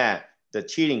other than that, the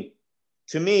cheating,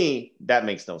 to me, that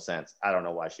makes no sense. I don't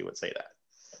know why she would say that.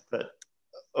 But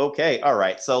okay, all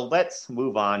right. So let's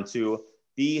move on to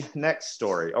the next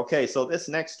story. Okay, so this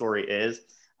next story is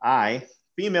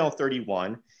female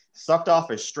 31, sucked off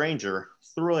a stranger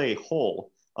through a hole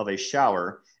of a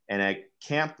shower in a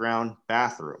campground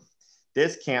bathroom.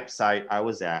 This campsite I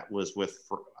was at with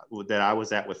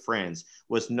friends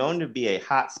was known to be a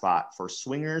hotspot for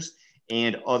swingers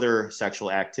and other sexual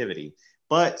activity,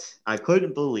 but I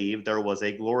couldn't believe there was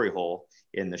a glory hole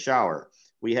in the shower.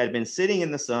 We had been sitting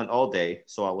in the sun all day,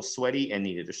 so I was sweaty and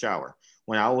needed a shower.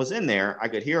 When I was in there, I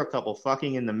could hear a couple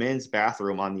fucking in the men's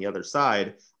bathroom on the other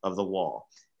side of the wall.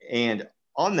 And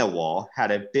on the wall had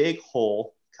a big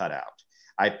hole cut out.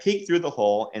 I peeked through the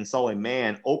hole and saw a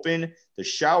man open the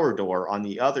shower door on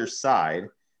the other side.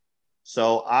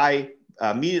 So I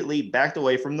immediately backed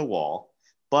away from the wall,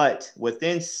 but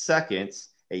within seconds,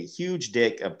 a huge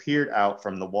dick appeared out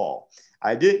from the wall.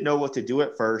 I didn't know what to do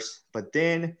at first, but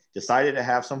then decided to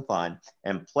have some fun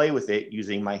and play with it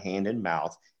using my hand and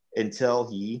mouth until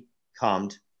he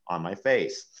cummed on my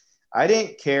face. I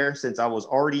didn't care since I was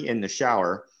already in the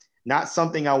shower. Not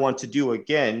something I want to do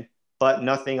again, but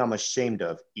nothing I'm ashamed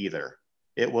of either.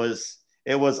 It was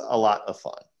a lot of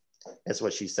fun. That's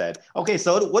what she said. Okay,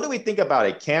 so what do we think about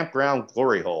a campground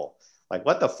glory hole? Like,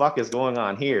 what the fuck is going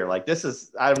on here? Like,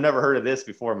 I've never heard of this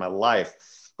before in my life.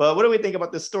 But what do we think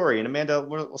about this story? And Amanda,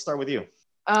 we'll start with you.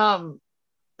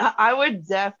 I would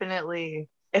definitely,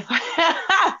 if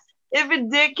a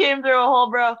dick came through a hole,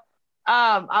 bro,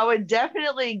 I would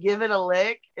definitely give it a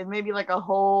lick and maybe like a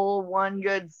whole one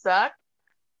good suck.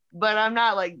 But I'm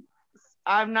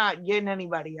not getting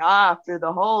anybody off through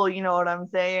the hole, you know what I'm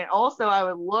saying? Also, I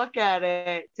would look at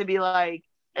it to be like,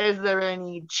 is there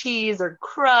any cheese or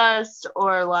crust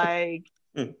or like,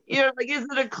 you know, like, is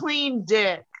it a clean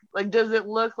dick? Like, does it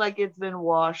look like it's been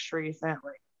washed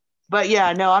recently? But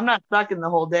yeah, no, I'm not sucking the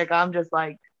whole dick. I'm just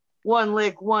like one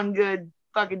lick, one good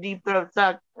fucking deep throat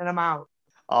suck, and I'm out.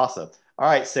 Awesome. All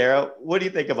right, Sarah, what do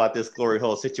you think about this glory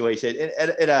hole situation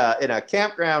in a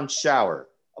campground shower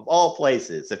of all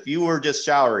places? If you were just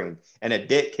showering and a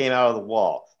dick came out of the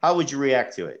wall, how would you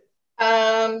react to it?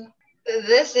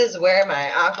 This is where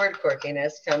my awkward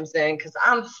quirkiness comes in because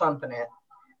I'm thumping it.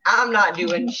 I'm not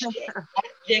doing shit. That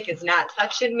dick is not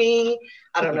touching me.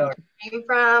 I don't know where it came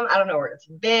from. I don't know where it's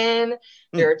been.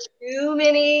 There are too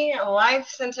many life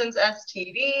sentence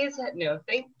STDs. No,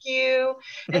 thank you.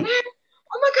 And then,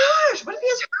 oh my gosh, what if he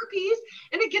has herpes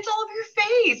and it gets all over your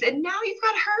face and now you've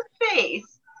got herp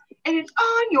face and it's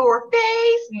on your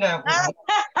face? No.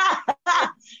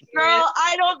 Girl,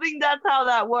 I don't think that's how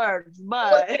that works,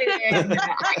 but I get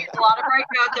a lot of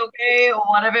breakouts, okay?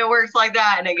 What if it works like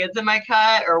that and it gets in my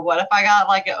cut? Or what if I got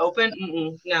like it open?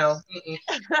 No.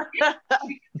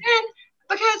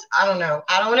 Because I don't know.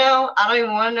 I don't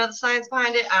even want to know the science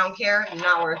behind it. I don't care.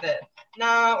 Not worth it.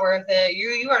 Not worth it.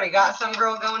 You already got some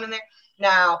girl going in there.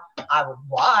 Now, I would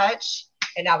watch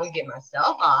and I would get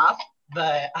myself off,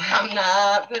 but I'm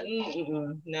not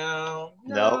putting, no.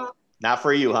 Nope, not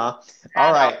for you, huh?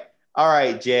 All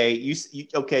right, Jay.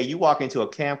 You walk into a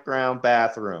campground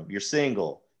bathroom. You're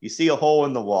single. You see a hole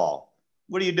in the wall.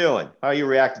 What are you doing? How are you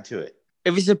reacting to it?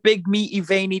 If it's a big, meaty,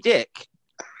 veiny dick,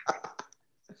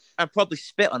 I'd probably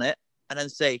spit on it and then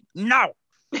say, no.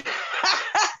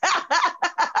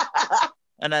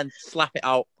 And then slap it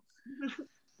out.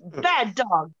 bad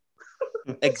dog.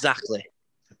 Exactly.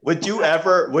 Would you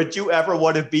ever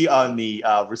want to be on the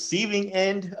receiving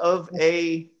end of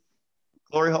a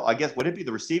glory hole? I guess, would it be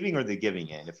the receiving or the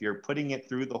giving end? If you're putting it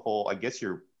through the hole, I guess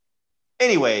you're.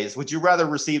 Anyways, would you rather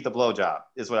receive the blowjob?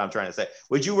 Is what I'm trying to say.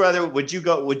 Would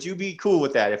you be cool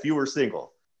with that if you were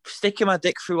single? Sticking my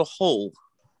dick through a hole?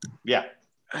 Yeah.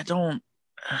 I don't.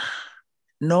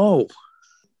 No,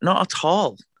 not at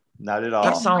all. Not at all.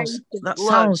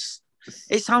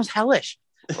 It sounds hellish.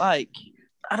 Like,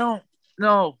 I don't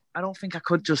think I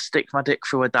could just stick my dick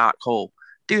through a dark hole.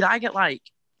 Dude, I get like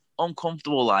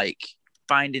uncomfortable, like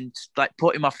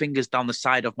putting my fingers down the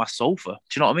side of my sofa. Do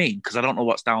you know what I mean? Because I don't know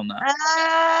what's down there.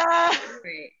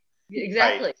 Right.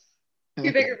 Exactly. Right.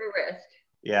 Too big of a risk.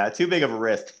 Yeah, too big of a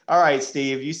risk. All right,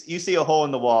 Steve, you see a hole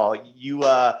in the wall. You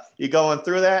going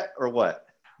through that or what?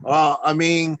 Well, I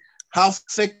mean, how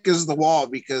thick is the wall?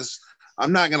 Because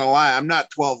I'm not gonna lie, I'm not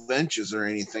 12 inches or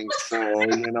anything. So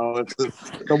if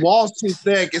the wall's too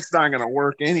thick, it's not gonna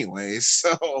work anyway.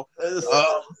 So,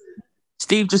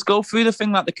 Steve, just go through the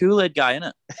thing like the Kool-Aid guy,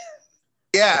 innit?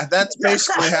 Yeah, that's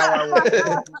basically how I would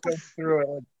go through it.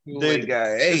 Like Kool-Aid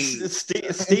guy. Hey,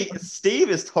 Steve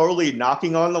is totally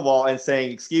knocking on the wall and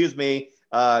saying, "Excuse me,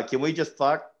 can we just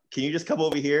fuck? Can you just come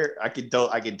over here? I can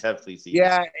definitely see."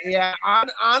 Yeah.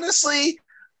 Honestly,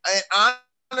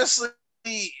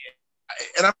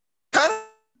 and I'm kind of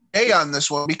A on this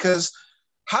one because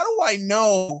how do I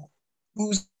know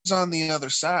who's on the other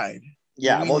side?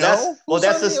 Yeah,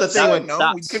 that's just the thing.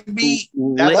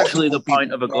 That's literally the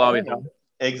point of a glory hole.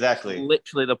 Exactly.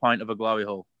 Literally the point of a glory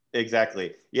hole.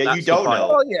 Exactly. Yeah, That's you don't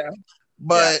know. Oh yeah,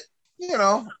 but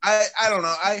I don't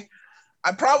know.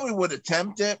 I probably would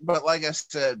attempt it, but like I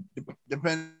said,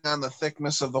 depending on the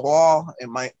thickness of the wall, it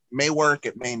may work,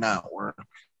 it may not work.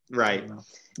 Right.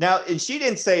 Now, and she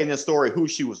didn't say in the story who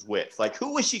she was with. Like,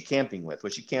 who was she camping with?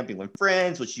 Was she camping with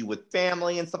friends? Was she with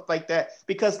family and stuff like that?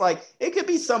 Because, like, it could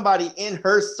be somebody in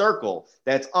her circle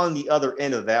that's on the other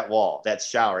end of that wall that's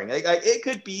showering. Like it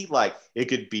could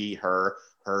be her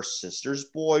sister's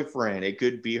boyfriend. It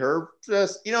could be her,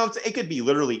 it could be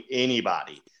literally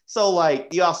anybody. So,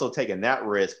 like, you also taking that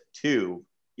risk too.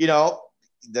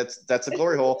 That's a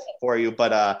glory hole for you.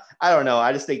 But I don't know.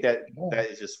 I just think that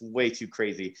is just way too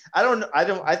crazy.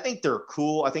 I think they're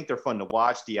cool. I think they're fun to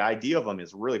watch. The idea of them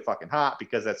is really fucking hot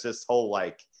because that's this whole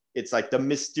it's like the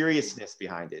mysteriousness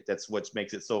behind it. That's what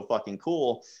makes it so fucking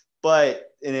cool.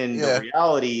 But the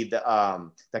reality,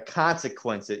 the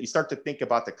consequences, you start to think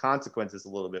about the consequences a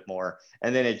little bit more,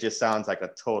 and then it just sounds like a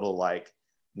total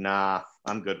nah,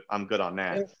 I'm good on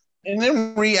that. And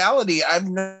in reality, I've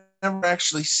never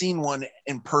actually seen one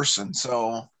in person,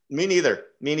 so me neither.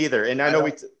 And I know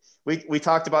we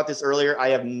talked about this earlier. I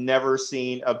have never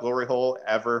seen a glory hole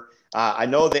ever. I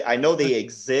know they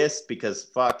exist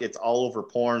because it's all over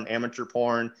porn, amateur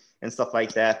porn and stuff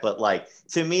like that. But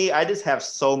to me, I just have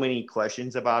so many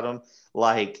questions about them.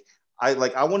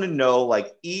 I want to know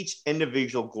each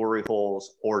individual glory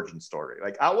hole's origin story.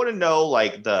 I want to know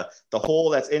the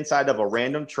hole that's inside of a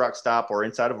random truck stop or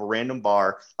inside of a random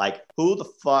bar. Who the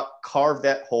fuck carved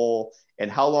that hole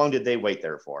and how long did they wait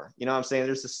there for? You know what I'm saying?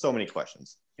 There's just so many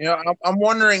questions. I'm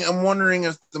wondering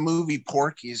if the movie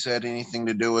Porky's had anything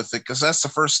to do with it, because that's the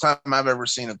first time I've ever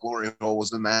seen a glory hole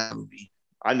was in that movie.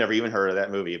 I've never even heard of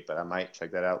that movie, but I might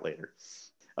check that out later.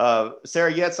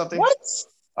 Sarah, you had something? What?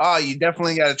 Oh, you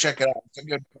definitely got to check it out. It's a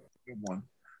good one.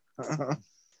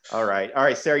 All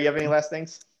right. Sarah, you have any last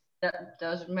things?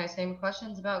 Those are my same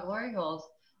questions about glory holes.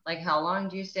 Like, how long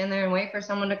do you stand there and wait for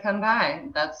someone to come by?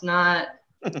 That's not.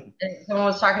 Someone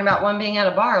was talking about one being at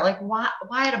a bar. Like, why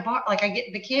at a bar? Like, I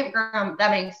get the campground.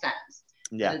 That makes sense.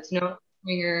 Yeah. It's no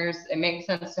swingers. It makes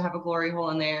sense to have a glory hole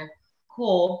in there.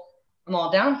 Cool. I'm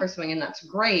all down for swinging. That's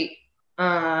great.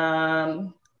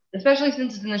 Especially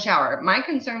since it's in the shower. My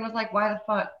concern was like, why the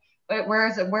fuck? But where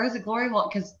is it? Where is the glory hole?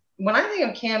 Because when I think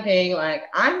of camping, like,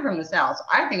 I'm from the South, so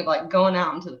I think of like going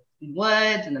out into the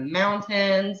woods and the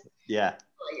mountains. Yeah.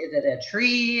 Like, is it a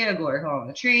tree, a glory hole in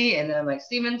the tree? And then, like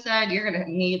Steven said, you're gonna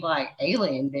need like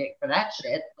alien dick for that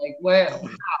shit. Like, what? Wow,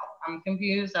 I'm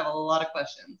confused. I have a lot of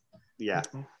questions. Yeah.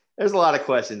 There's a lot of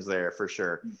questions there for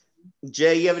sure.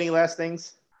 Jay, you have any last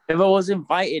things? If I was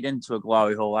invited into a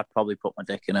glory hole, I'd probably put my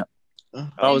dick in it. If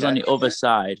I was on the other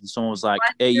side and someone was like,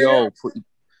 "Hey, yo,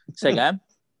 say again."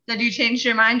 So do you change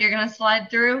your mind? You're gonna slide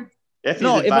through? If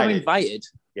I'm invited.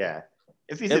 Yeah.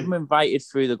 If I'm invited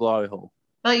through the glory hole.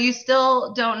 But you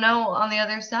still don't know on the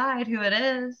other side who it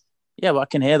is. Yeah, but I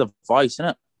can hear the voice,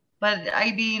 innit? But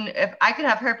I mean, if I could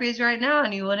have herpes right now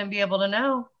and you wouldn't be able to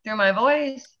know through my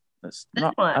voice. That's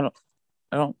not. I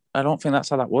don't think that's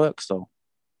how that works, though.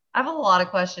 I have a lot of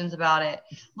questions about it.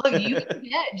 Look, you can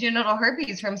get genital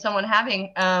herpes from someone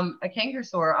having a canker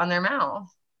sore on their mouth.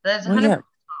 That's 100% how it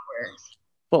works.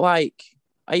 But like,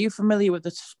 are you familiar with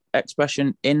this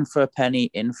expression "in for a penny,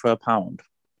 in for a pound"?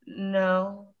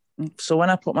 No. So when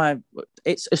I put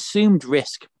it's assumed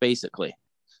risk, basically.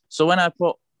 So when I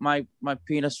put my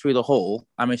penis through the hole,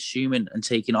 I'm assuming and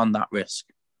taking on that risk.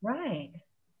 Right.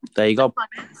 There you go.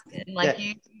 Like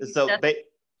So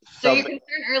your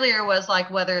concern earlier was like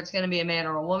whether it's going to be a man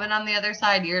or a woman on the other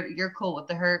side. You're cool with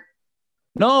the hurt.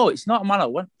 No, it's not a matter.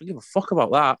 I don't give a fuck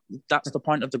about that. That's the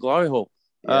point of the glory hole.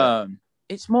 Yeah.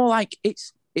 It's more like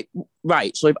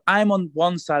right. So if I'm on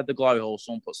one side of the glory hole,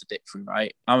 someone puts a dick through,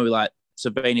 right? I'm gonna be like,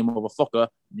 "Savannah, motherfucker,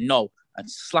 no," and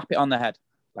slap it on the head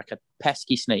like a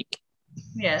pesky snake.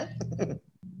 Yeah.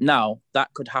 Now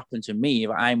that could happen to me if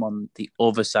I'm on the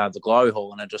other side of the glory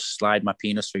hole and I just slide my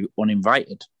penis through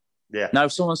uninvited. Yeah. Now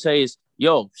if someone says,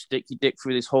 "Yo, stick your dick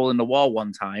through this hole in the wall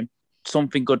one time,"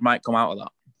 something good might come out of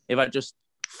that. If I just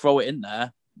throw it in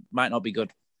there, might not be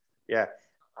good. Yeah.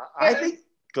 I think.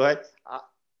 Go ahead.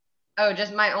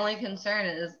 Just my only concern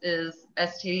is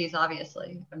STDs.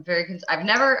 Obviously, I'm very. I've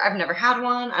never had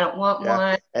one. I don't want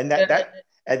one. And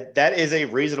that is a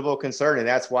reasonable concern, and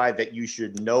that's why that you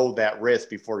should know that risk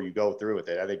before you go through with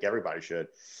it. I think everybody should.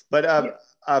 But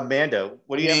Amanda,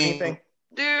 what do you have anything?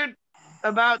 Dude,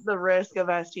 about the risk of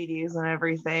STDs and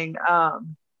everything.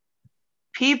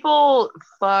 People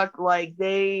fuck like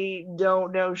they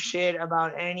don't know shit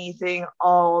about anything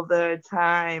all the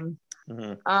time.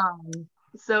 Mm-hmm.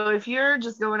 So if you're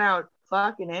just going out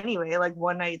fucking anyway, like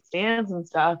one night stands and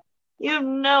stuff, you have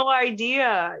no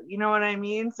idea. You know what I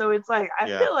mean? So it's like, I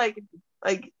feel like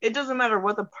it doesn't matter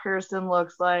what the person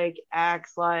looks like,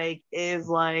 acts like, is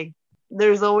like,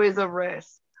 there's always a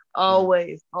risk.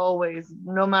 Always,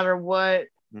 no matter what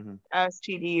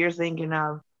STD you're thinking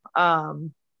of.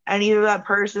 And either that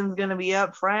person's going to be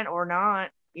upfront or not.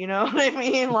 You know what I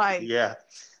mean? Like, yeah,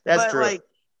 that's true. Like,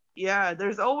 yeah,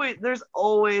 there's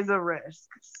always a risk.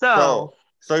 So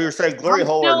you're saying glory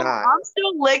hole or not? I'm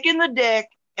still licking the dick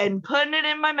and putting it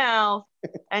in my mouth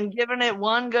and giving it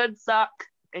one good suck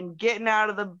and getting out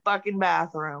of the fucking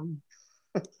bathroom.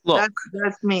 Look,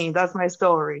 that's me. That's my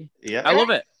story. Yeah, I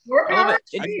love it.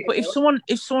 But if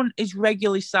someone is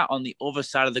regularly sat on the other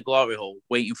side of the glory hole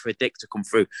waiting for a dick to come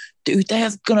through, dude,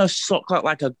 they're gonna suck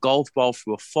like a golf ball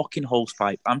through a fucking hose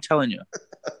pipe. I'm telling you.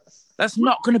 That's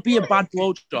not going to be a bad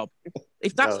blowjob.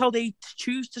 If that's how they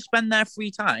choose to spend their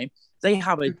free time, they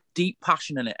have a deep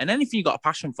passion in it. And anything you got a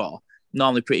passion for,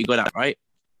 normally pretty good at, right?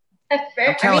 That's fair.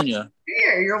 I'm telling you.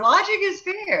 Fair. Your logic is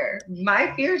fair.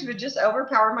 My fears would just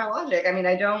overpower my logic. I mean,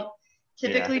 I don't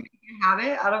typically have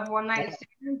it out of one night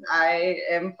stands. I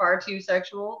am far too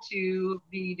sexual to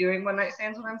be doing one night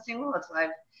stands when I'm single. That's why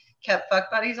I've kept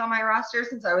fuck buddies on my roster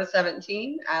since I was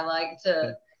 17. I like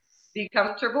to be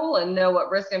comfortable and know what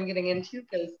risk I'm getting into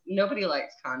because nobody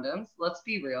likes condoms. Let's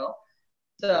be real.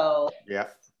 So yeah,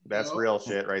 that's real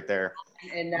shit right there.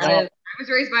 And I was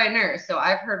raised by a nurse, so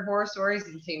I've heard horror stories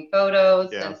and seen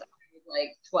photos since I was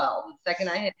like 12. The second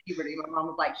I hit puberty, my mom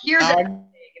was like, "Here's that," and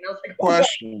I was like,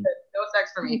 "Question, no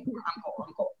sex for me. I'm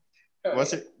cool."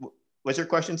 What's your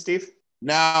question, Steve?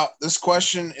 Now, this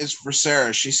question is for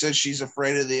Sarah. She says she's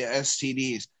afraid of the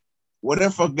STDs. What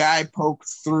if a guy poked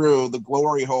through the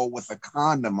glory hole with a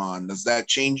condom on? Does that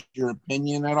change your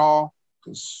opinion at all?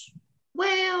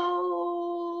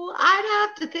 Well, I'd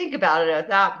have to think about it at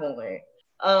that point.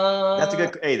 That's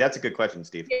a good question,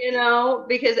 Steve. You know,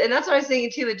 because and that's what I was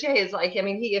thinking too with Jay is like, I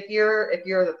mean, if you're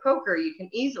the poker, you can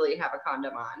easily have a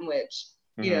condom on, which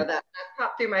you know that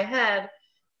popped through my head.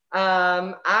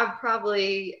 I'd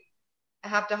probably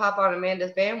have to hop on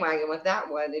Amanda's bandwagon with that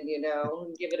one, and you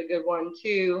know, give it a good one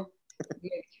too.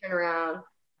 Maybe turn around,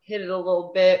 hit it a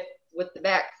little bit with the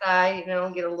backside, you know,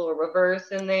 get a little reverse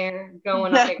in there,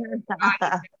 going up.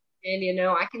 And you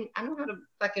know, I know how to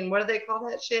fucking, what do they call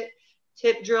that shit?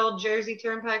 Tip drill, Jersey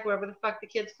Turnpike, whatever the fuck the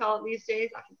kids call it these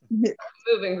days. I can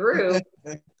move and groove.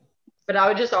 But I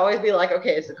would just always be like,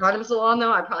 okay, is the condom still on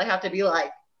though? I'd probably have to be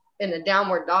like in a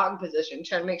downward dog position,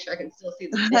 trying to make sure I can still see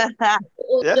the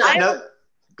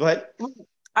Go ahead.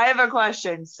 I have a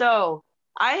question. So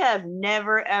I have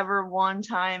never ever one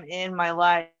time in my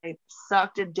life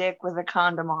sucked a dick with a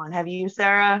condom on. Have you,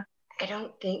 Sarah? I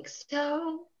don't think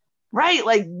so. Right.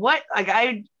 Like what? Like I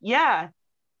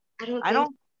don't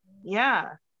imagine.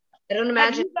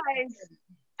 Have you guys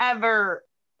ever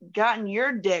gotten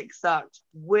your dick sucked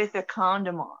with a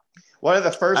condom on? One of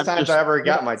the first times I ever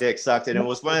got my dick sucked, and it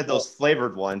was one of those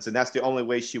flavored ones, and that's the only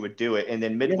way she would do it. And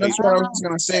then midway, that's what I was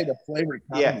gonna say, the flavored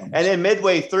condoms. Yeah, and then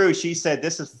midway through, she said,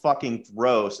 "This is fucking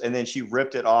gross," and then she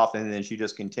ripped it off, and then she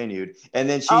just continued. And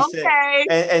then she said,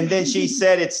 and then she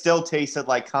said it still tasted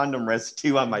like condom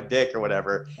residue on my dick or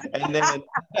whatever. And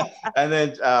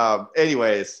then,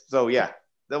 anyways, so yeah,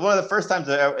 one of the first times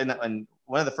I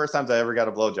ever got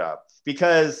a blowjob,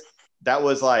 because that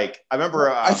was like, I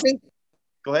remember. I think.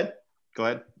 Go ahead.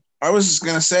 I was just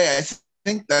gonna say, I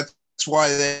think that's why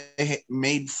they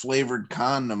made flavored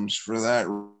condoms for that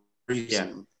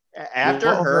reason. Yeah.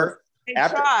 After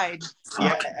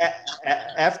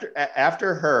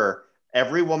her,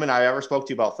 every woman I ever spoke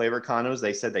to about flavored condoms,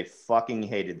 they said they fucking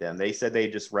hated them. They said they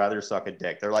just rather suck a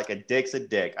dick. They're like, a dick's a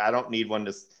dick. I don't need one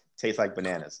to taste like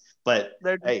bananas. But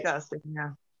they're disgusting.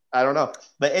 Yeah. I don't know.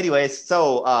 But anyways,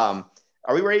 so are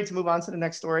we ready to move on to the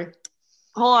next story?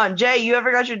 Hold on, Jay. You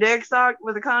ever got your dick sucked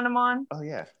with a condom on? Oh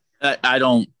yeah. I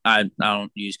don't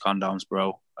use condoms,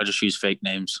 bro. I just use fake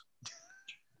names.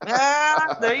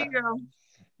 There you go.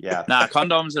 Yeah. Nah,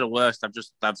 condoms are the worst.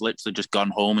 I've literally just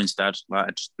gone home instead. Like,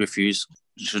 I just refuse.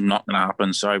 It's just not gonna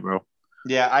happen. Sorry, bro.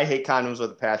 Yeah, I hate condoms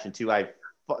with a passion too.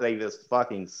 They just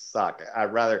fucking suck.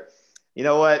 I'd rather, you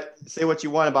know what? Say what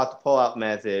you want about the pull-out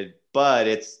method, but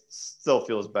it still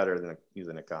feels better than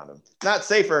using a condom. Not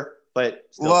safer. But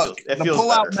look, it the feels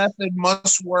pull-out better. method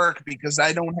must work because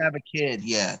I don't have a kid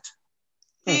yet.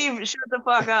 Steve, shut the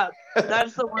fuck up.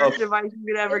 That's the worst advice you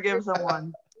could ever give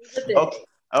someone.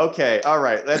 Okay. All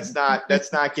right. Let's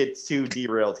not get too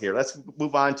derailed here. Let's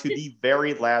move on to the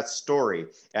very last story.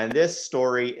 And this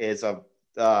story is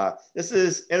this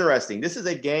is interesting. This is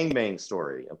a gangbang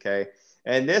story. Okay.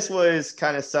 And this was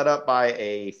kind of set up by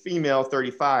a female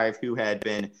 35 who had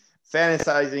been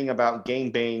fantasizing about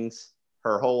gangbangs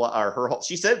her whole,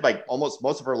 she said like almost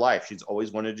most of her life. She's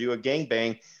always wanted to do a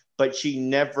gangbang, but she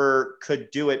never could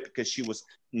do it because she was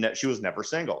never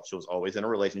single. She was always in a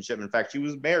relationship. In fact, she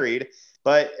was married,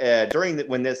 but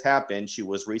when this happened, she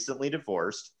was recently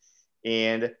divorced.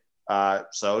 And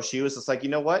so she was just like, you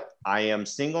know what? I am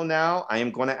single now. I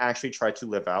am going to actually try to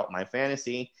live out my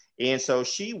fantasy. And so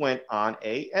she went on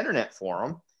a internet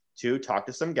forum to talk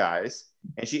to some guys.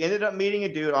 And she ended up meeting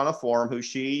a dude on a forum who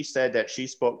she said that she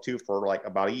spoke to for like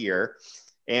about a year.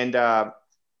 And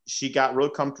she got real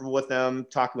comfortable with him,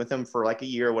 talking with him for like a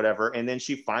year or whatever. And then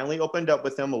she finally opened up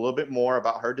with him a little bit more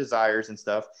about her desires and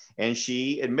stuff. And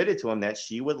she admitted to him that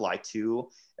she would like to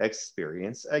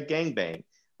experience a gangbang.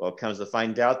 Well, it comes to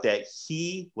find out that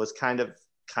he was kind of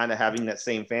having that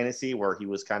same fantasy where he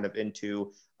was kind of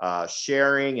into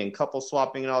sharing and couple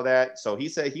swapping and all that. So he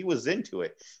said he was into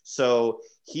it. So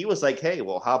he was like, hey,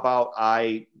 well, how about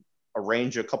I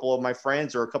arrange a couple of my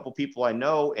friends or a couple people I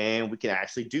know and we can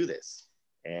actually do this.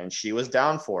 And she was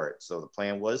down for it. So the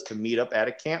plan was to meet up at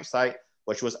a campsite,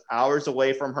 which was hours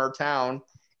away from her town.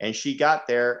 And she got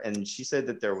there and she said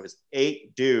that there was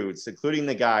 8 dudes, including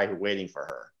the guy who waiting for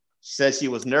her. She said she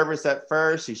was nervous at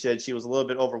first. She said she was a little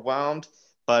bit overwhelmed,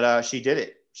 but she did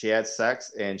it. She had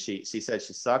sex and she said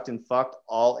she sucked and fucked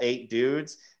all 8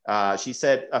 dudes. She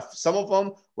said some of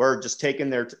them were just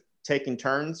taking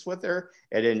turns with her,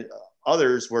 and then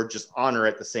others were just on her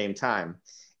at the same time.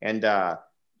 And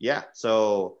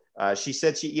so she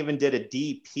said she even did a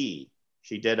DP.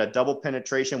 She did a double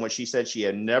penetration, which she said she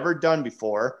had never done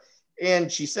before.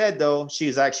 And she said, though,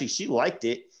 she liked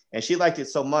it. And she liked it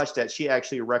so much that she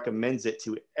actually recommends it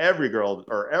to every girl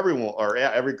or everyone or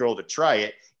every girl to try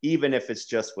it, even if it's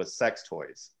just with sex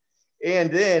toys. And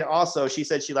then also she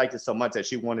said she liked it so much that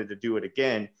she wanted to do it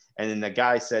again. And then the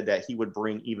guy said that he would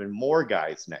bring even more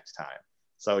guys next time.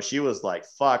 So she was like,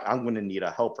 fuck, I'm going to need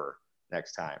a helper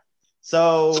next time.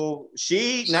 So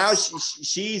she's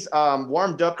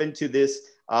warmed up into this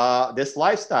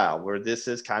lifestyle where this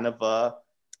is kind of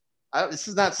this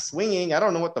is not swinging. I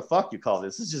don't know what the fuck you call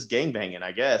this. This is just gangbanging,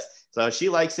 I guess. So she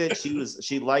likes it.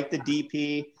 She liked the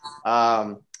DP.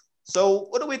 So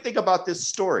what do we think about this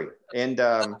story? And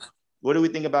what do we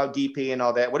think about DP and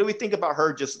all that? What do we think about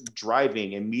her just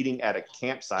driving and meeting at a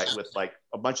campsite with like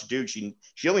a bunch of dudes?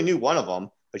 She only knew one of them,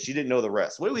 but she didn't know the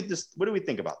rest. What do we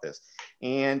think about this?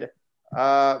 And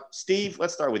Steve,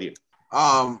 let's start with you.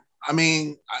 I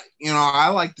mean, I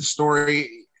like the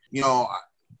story.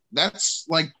 That's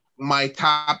like my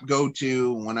top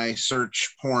go-to when I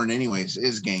search porn anyways,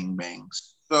 is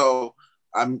gangbangs. So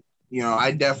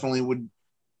I definitely would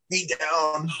be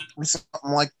down with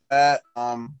something like that.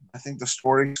 I think the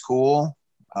story's cool.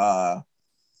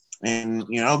 And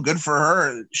good for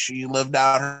her. She lived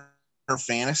out her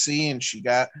fantasy and she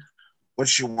got what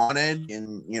she wanted,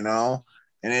 and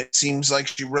and it seems like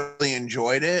she really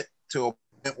enjoyed it to a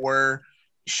point where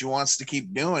she wants to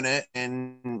keep doing it,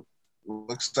 and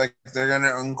looks like they're going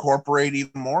to incorporate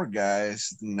even more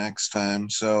guys next time.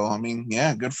 So, I mean,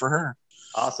 yeah, good for her.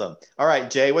 Awesome. All right,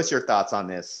 Jay, what's your thoughts on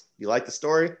this? You like the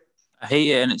story? I hate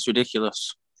it, and it's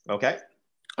ridiculous. Okay.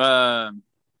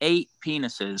 8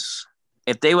 penises.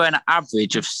 If they were an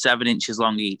average of 7 inches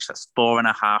long each, that's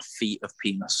 4.5 feet of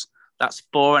penis. That's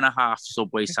 4.5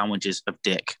 Subway sandwiches of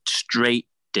dick. Straight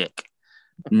dick.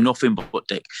 Nothing but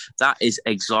dick. That is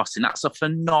exhausting. That's a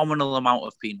phenomenal amount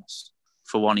of penis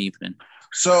for one evening.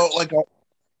 So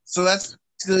that's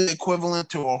the equivalent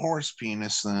to a horse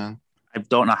penis then. I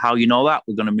don't know how you know that.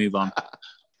 We're going to move on.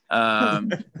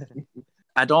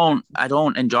 I don't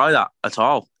enjoy that at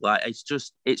all. Like,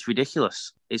 it's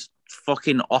ridiculous. It's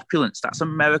fucking opulence. That's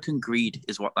American greed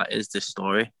is what that is, this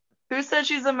story. Who said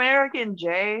she's American,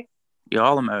 Jay? You're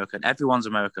all American. Everyone's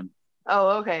American.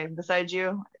 Oh, okay. Besides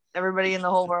you, everybody in the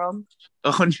whole world.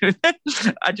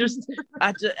 It's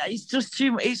just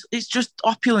too much. It's just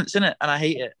opulence, isn't it? And I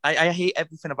hate it. I hate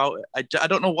everything about it. I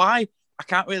don't know why. I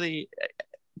can't really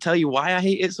tell you why I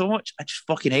hate it so much. I just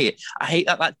fucking hate it. I hate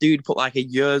that dude put like a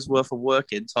year's worth of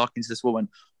work in talking to this woman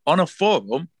on a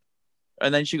forum,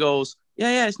 and then she goes,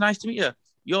 yeah, it's nice to meet you.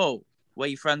 Yo, where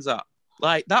your friends at?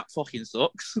 Like, that fucking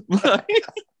sucks. But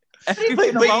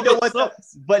you know what?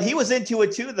 But he was into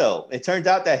it too, though. It turned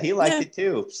out that he liked it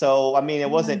too. So I mean, it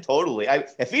wasn't totally.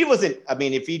 If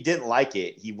he didn't like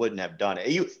it, he wouldn't have done it.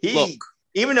 He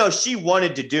even though she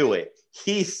wanted to do it,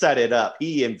 he set it up.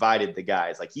 He invited the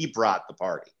guys. Like, he brought the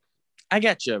party. I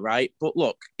get you, right? But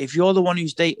look, if you're the one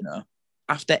who's dating her,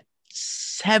 after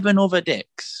 7 other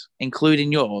dicks,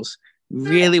 including yours,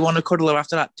 really want to cuddle her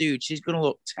after that, dude, she's gonna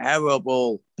look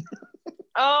terrible.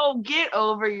 Oh, get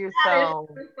over yourself.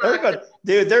 They're gonna.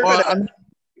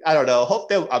 I don't know.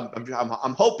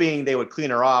 I'm hoping they would clean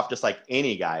her off just like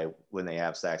any guy when they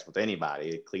have sex with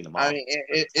anybody. Clean them off. I mean,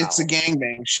 it's a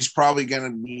gangbang. She's probably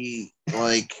gonna be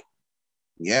like,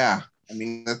 yeah. I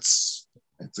mean, it's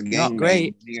a gangbang. Not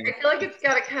great. I feel like it's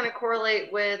got to kind of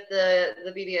correlate with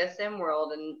the BDSM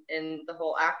world, and the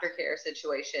whole aftercare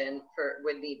situation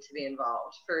would need to be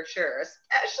involved for sure,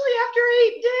 especially after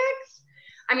 8 dicks.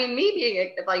 I mean, me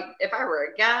being if I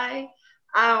were a guy,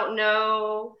 I don't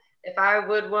know if I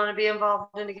would want to be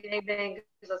involved in a gangbang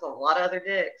because there's a lot of other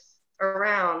dicks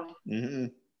around. Mm-hmm.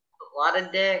 A lot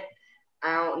of dick.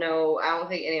 I don't know. I don't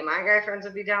think any of my guy friends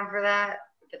would be down for that.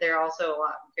 But they're also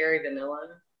very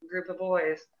vanilla group of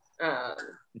boys.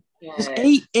 There's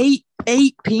eight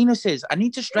penises. I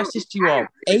need to stress this to you all.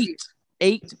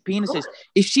 Eight penises.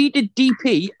 If she did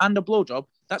DP and a blowjob,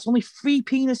 that's only 3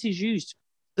 penises used.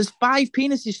 There's 5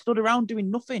 penises stood around doing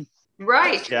nothing.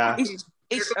 Right. Yeah.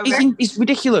 It's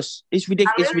ridiculous. It's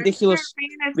ridiculous.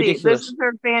 This is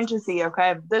her fantasy,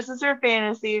 okay? This is her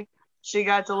fantasy. She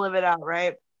got to live it out,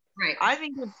 right? Right. I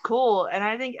think it's cool, and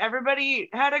I think everybody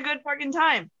had a good fucking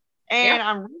time. And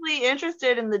I'm really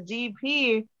interested in the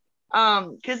DP,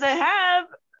 because I have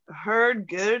heard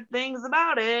good things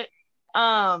about it.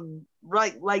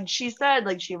 Like she said,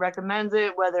 like she recommends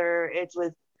it, whether it's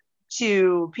with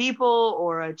 2 people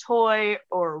or a toy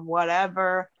or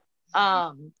whatever.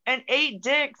 And 8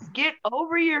 dicks, get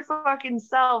over your fucking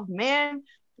self, man.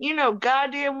 You know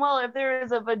goddamn well if there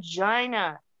is a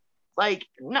vagina, like,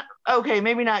 okay,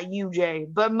 maybe not you, Jay,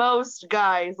 but most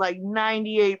guys, like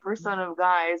 98% of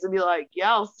guys, would be like,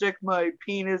 yeah, I'll stick my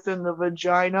penis in the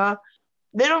vagina.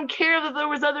 They don't care that there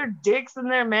was other dicks in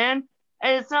there, man.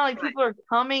 And it's not like people are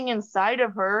coming inside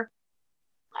of her.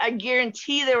 I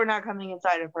guarantee they were not coming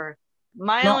inside of her.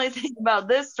 My only thing about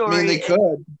this story, I mean, they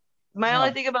could. My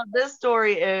only thing about this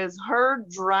story is her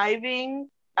driving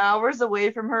hours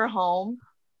away from her home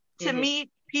to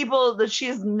meet people that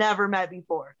she's never met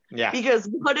before. Yeah. Because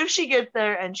what if she gets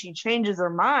there and she changes her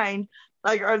mind?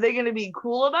 Like, are they going to be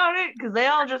cool about it? Because they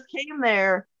all just came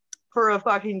there for a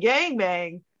fucking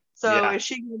gangbang. So is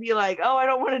she going to be like, oh, I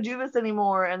don't want to do this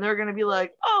anymore? And they're going to be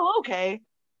like, oh, okay,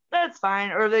 that's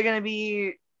fine. Or are they going to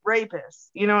be rapists?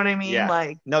 You know what I mean? Yeah.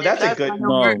 Like, no, that's a good.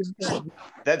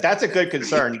 That's a good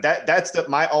concern. That's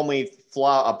my only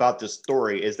flaw about the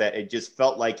story is that it just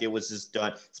felt like it was just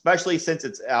done, especially since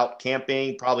it's out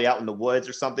camping, probably out in the woods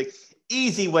or something.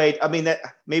 Easy way. I mean, that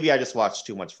maybe I just watched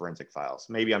too much Forensic Files.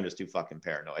 Maybe I'm just too fucking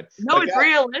paranoid. No, it's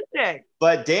realistic.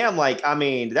 But damn, like, I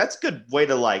mean, that's a good way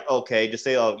to like, okay, just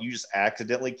say, oh, you just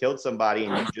accidentally killed somebody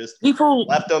and you just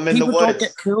left them in the woods. Don't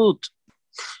get killed.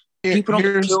 People don't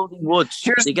get killed in woods.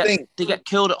 They get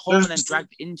killed at home and then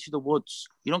dragged into the woods.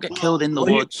 You don't get killed in the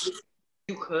woods.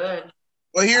 You could.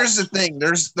 Well, here's the thing.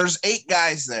 There's 8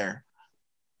 guys there.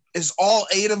 Is all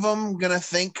 8 of them gonna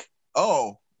think,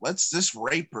 oh, let's just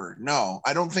rape her? No,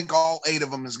 I don't think all 8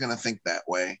 of them is gonna think that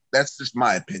way. That's just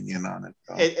my opinion on it.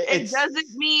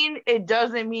 It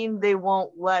doesn't mean they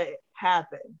won't let it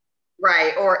happen.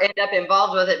 Right, or end up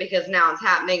involved with it because now it's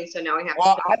happening. So now we have.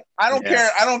 Well, I don't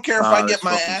care. I don't care if I get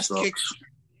my ass kicked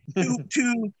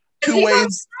two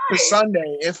ways to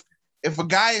Sunday. If a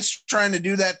guy is trying to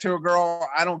do that to a girl,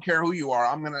 I don't care who you are.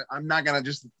 I'm not gonna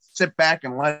just sit back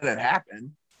and let it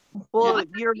happen. Well,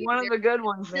 you're one of the good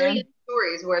ones, man.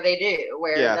 Stories where they do,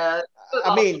 where the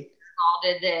football team all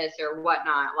did this or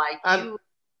whatnot. Like not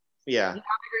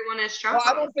everyone is strong.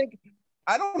 Well,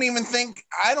 I don't even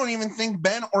think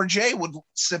Ben or Jay would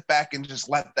sit back and just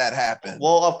let that happen.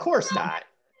 Well, of course not.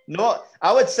 No,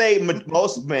 I would say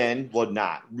most men would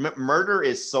not. Murder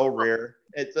is so rare.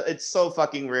 It's so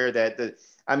fucking rare that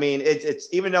it's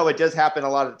even though it does happen a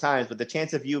lot of times, but the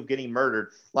chance of you getting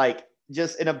murdered, like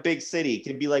just in a big city,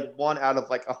 can be like 1 out of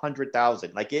like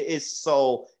 100,000. Like it is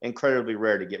so incredibly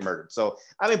rare to get murdered. So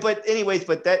but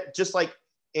that just like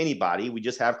anybody, we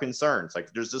just have concerns.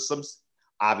 Like there's just some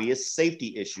obvious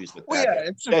safety issues with that. Well, yeah,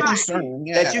 it's a concern.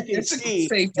 That you can see.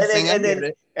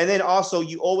 And then also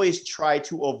you always try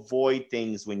to avoid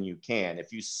things when you can.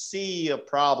 If you see a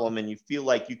problem and you feel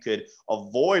like you could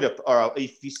avoid or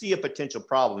if you see a potential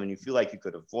problem and you feel like you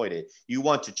could avoid it, you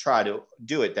want to try to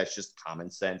do it. That's just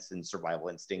common sense and survival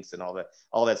instincts and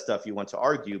all that stuff you want to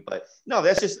argue. But no,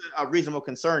 that's just a reasonable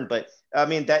concern. But I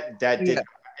mean that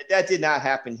did not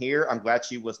happen here. I'm glad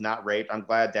she was not raped. I'm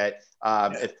glad that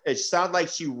it sounded like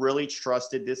she really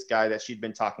trusted this guy that she'd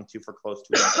been talking to for close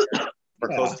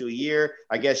to a year.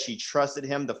 I guess she trusted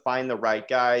him to find the right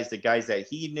guys, the guys that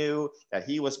he knew, that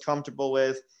he was comfortable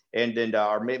with. And then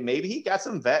or maybe he got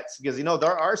some vets because,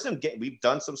 there are we've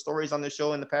done some stories on the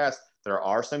show in the past. There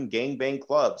are some gangbang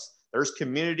clubs. There's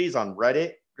communities on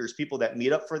Reddit. There's people that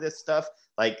meet up for this stuff.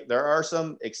 Like there are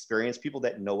some experienced people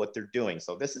that know what they're doing.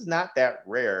 So this is not that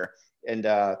rare. And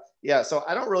so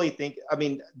I don't really think,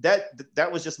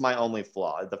 that was just my only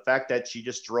flaw. The fact that she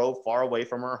just drove far away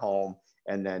from her home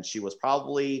and then she was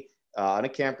probably on a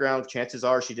campground. Chances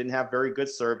are she didn't have very good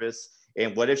service.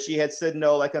 And what if she had said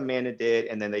no like Amanda did?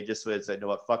 And then they just would have said, no,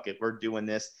 what, fuck it, we're doing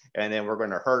this. And then we're going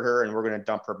to hurt her and we're going to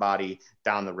dump her body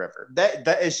down the river. That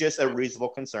is just a reasonable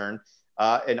concern.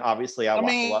 And obviously I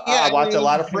watch a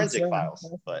lot of Forensic Files,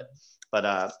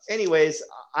 but anyways,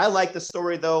 I like the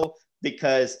story though,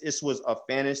 because this was a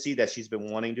fantasy that she's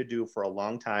been wanting to do for a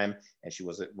long time. And she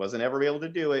wasn't ever able to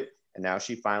do it. And now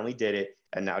she finally did it.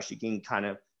 And now she can kind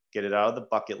of get it out of the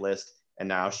bucket list. And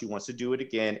now she wants to do it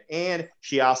again. And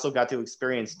she also got to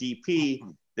experience DP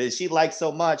that she liked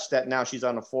so much that now she's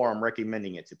on the forum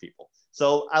recommending it to people.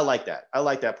 So I like that. I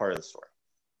like that part of the story.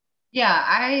 Yeah,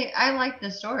 I like the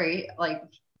story, like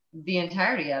the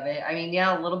entirety of it. I mean,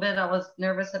 yeah, a little bit. I was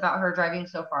nervous about her driving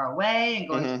so far away and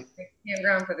going to the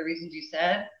campground for the reasons you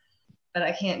said, but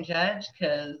I can't judge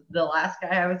because the last guy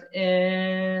I was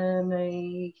in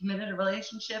a committed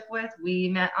relationship with, we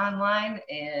met online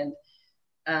and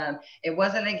it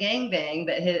wasn't a gangbang,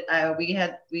 but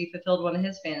we fulfilled one of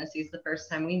his fantasies the first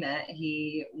time we met.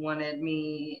 He wanted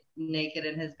me naked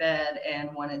in his bed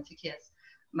and wanted to kiss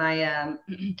my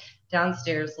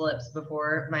downstairs lips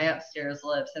before my upstairs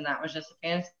lips, and that was just a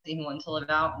fantasy he wanted to live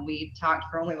out. And we talked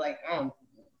for only like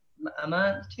a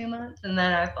month, 2 months, and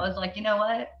then I was like, you know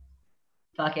what,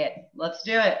 fuck it, let's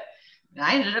do it. And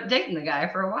I ended up dating the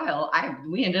guy for a while.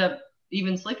 We ended up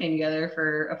even sleeping together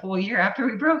for a full year after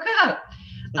we broke up.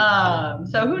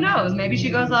 So who knows, maybe she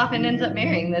goes off and ends up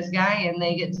marrying this guy and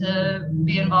they get to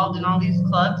be involved in all these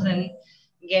clubs and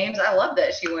games. I love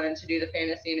that she wanted to do the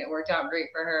fantasy and it worked out great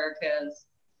for her, because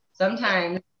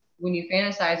sometimes when you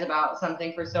fantasize about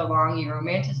something for so long, you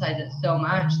romanticize it so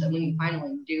much that when you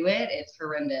finally do it, it's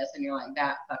horrendous, and you're like,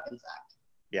 that fucking sucked.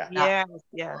 Yeah.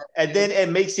 Yeah. And then it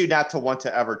makes you not to want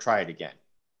to ever try it again.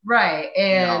 Right.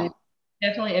 And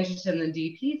definitely interested in the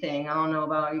DP thing. I don't know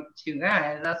about you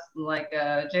guys. That's like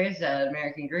Jay said,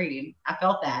 American Greed. I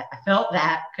felt that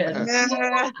because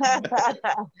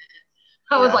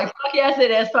I was like, fuck yes,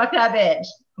 it is. Fuck that bitch.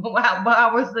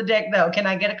 How was the dick though? Can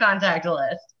I get a contact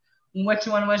list? Which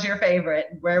one was your favorite?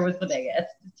 Where was the biggest?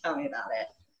 Tell me about it.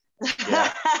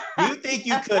 Yeah. Do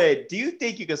you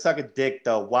think you could suck a dick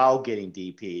though while getting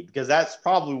DP? Because that's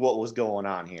probably what was going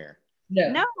on here.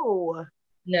 No.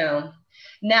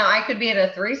 Now I could be at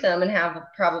a threesome and have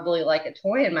probably like a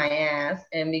toy in my ass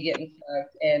and be getting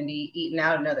fucked and be eating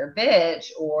out another bitch,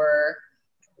 or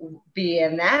be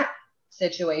in that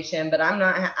situation. But I'm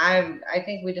not. I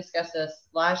think we discussed this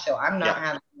last show. I'm not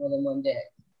having more than one dick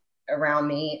around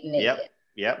me naked.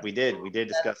 Yep, we did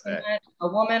discuss that. A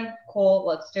woman, cool,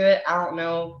 let's do it. I don't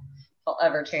know if I'll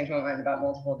ever change my mind about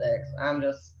multiple dicks. I'm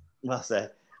just well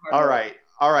said. All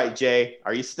right, Jay,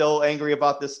 are you still angry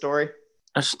about this story?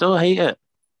 I still hate it.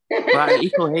 Like, I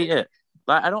equally hate it.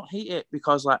 Like, I don't hate it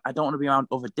because like I don't want to be around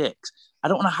other dicks. I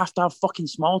don't want to have fucking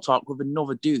small talk with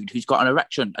another dude who's got an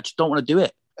erection. I just don't want to do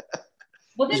it.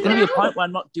 Well, there's going to be a point where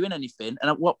I'm not doing anything,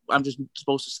 and I'm just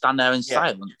supposed to stand there in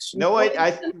silence. No,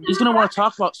 he's going to want to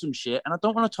talk about some shit, and I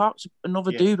don't want to talk to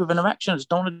another dude with an erection. I just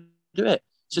don't want to do it.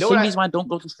 It's the same reason why I don't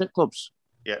go to strip clubs.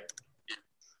 Yeah.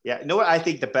 You know what? I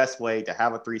think the best way to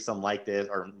have a threesome like this,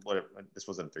 or whatever, this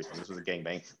wasn't a threesome, this was a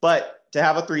gangbang, but to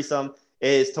have a threesome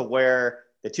is to where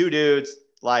the two dudes,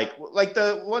 like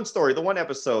the one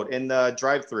episode in the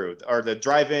drive-through or the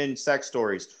drive-in sex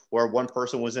stories where one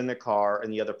person was in the car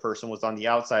and the other person was on the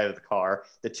outside of the car.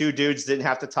 The two dudes didn't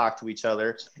have to talk to each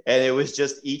other, and it was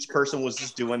just each person was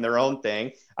just doing their own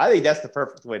thing. I think that's the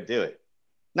perfect way to do it.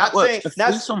 Not saying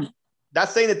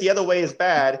that the other way is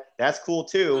bad. That's cool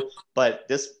too. But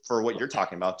this, for what you're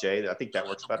talking about, Jay, I think that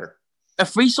works better. A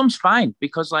threesome's fine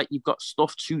because like you've got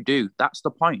stuff to do. That's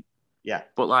the point. Yeah.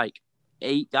 But like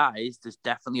 8 guys, there's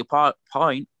definitely a part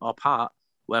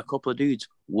where a couple of dudes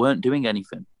weren't doing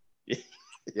anything.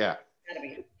 Yeah.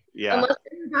 Yeah. Unless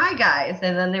they were bi guys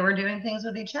and then they were doing things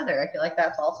with each other. I feel like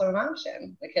that's also an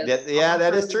option because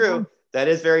that is true. That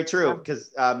is very true.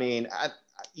 Because I mean,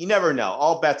 you never know.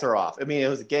 All bets are off. I mean, it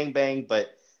was a gangbang,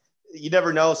 but you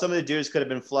never know. Some of the dudes could have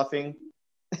been fluffing.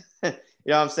 You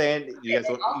know what I'm saying? You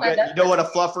know what a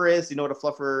fluffer is? You know what a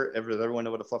fluffer? Everyone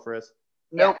know what a fluffer is?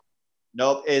 Nope.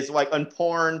 Nope. It's like on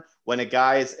porn when a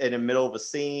guy is in the middle of a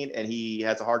scene and he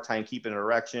has a hard time keeping an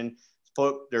erection.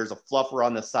 There's a fluffer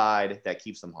on the side that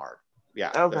keeps him hard.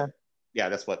 Yeah. Okay.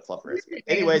 That's what fluffer is.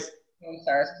 Anyways. I'm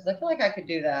sorry, because I feel like I could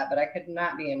do that, but I could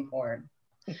not be in porn.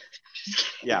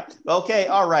 Yeah. Okay.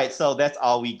 All right. So that's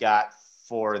all we got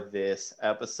for this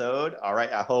episode. All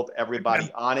right. I hope everybody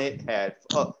on it had.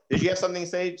 Oh, did you have something to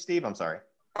say, Steve? I'm sorry.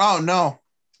 Oh, no.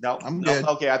 No, I'm good.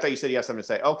 Okay, I thought you said you have something to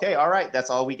say. Okay, all right.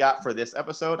 That's all we got for this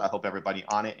episode. I hope everybody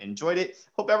on it enjoyed it.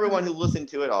 Hope everyone who listened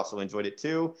to it also enjoyed it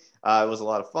too. It was a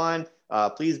lot of fun.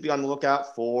 Please be on the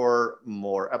lookout for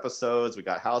more episodes. We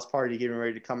got House Party getting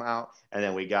ready to come out, and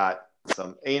then we got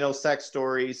some anal sex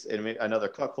stories and another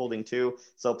cuckolding too.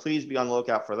 So please be on the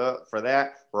lookout for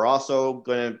that. We're also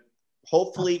going to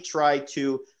hopefully try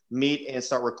to meet and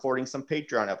start recording some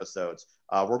Patreon episodes.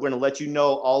 We're going to let you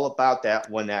know all about that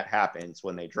when that happens,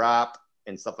 when they drop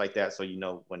and stuff like that. So you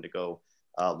know when to go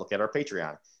look at our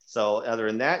Patreon. So other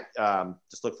than that,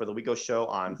 just look for the WeGo Show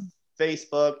on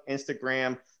Facebook,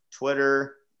 Instagram,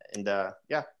 Twitter. And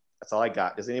that's all I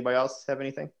got. Does anybody else have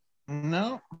anything?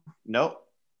 No. Nope.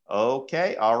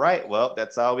 Okay. All right. Well,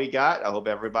 that's all we got. I hope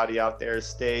everybody out there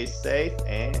stays safe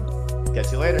and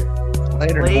catch you later.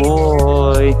 Later.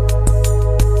 Boy.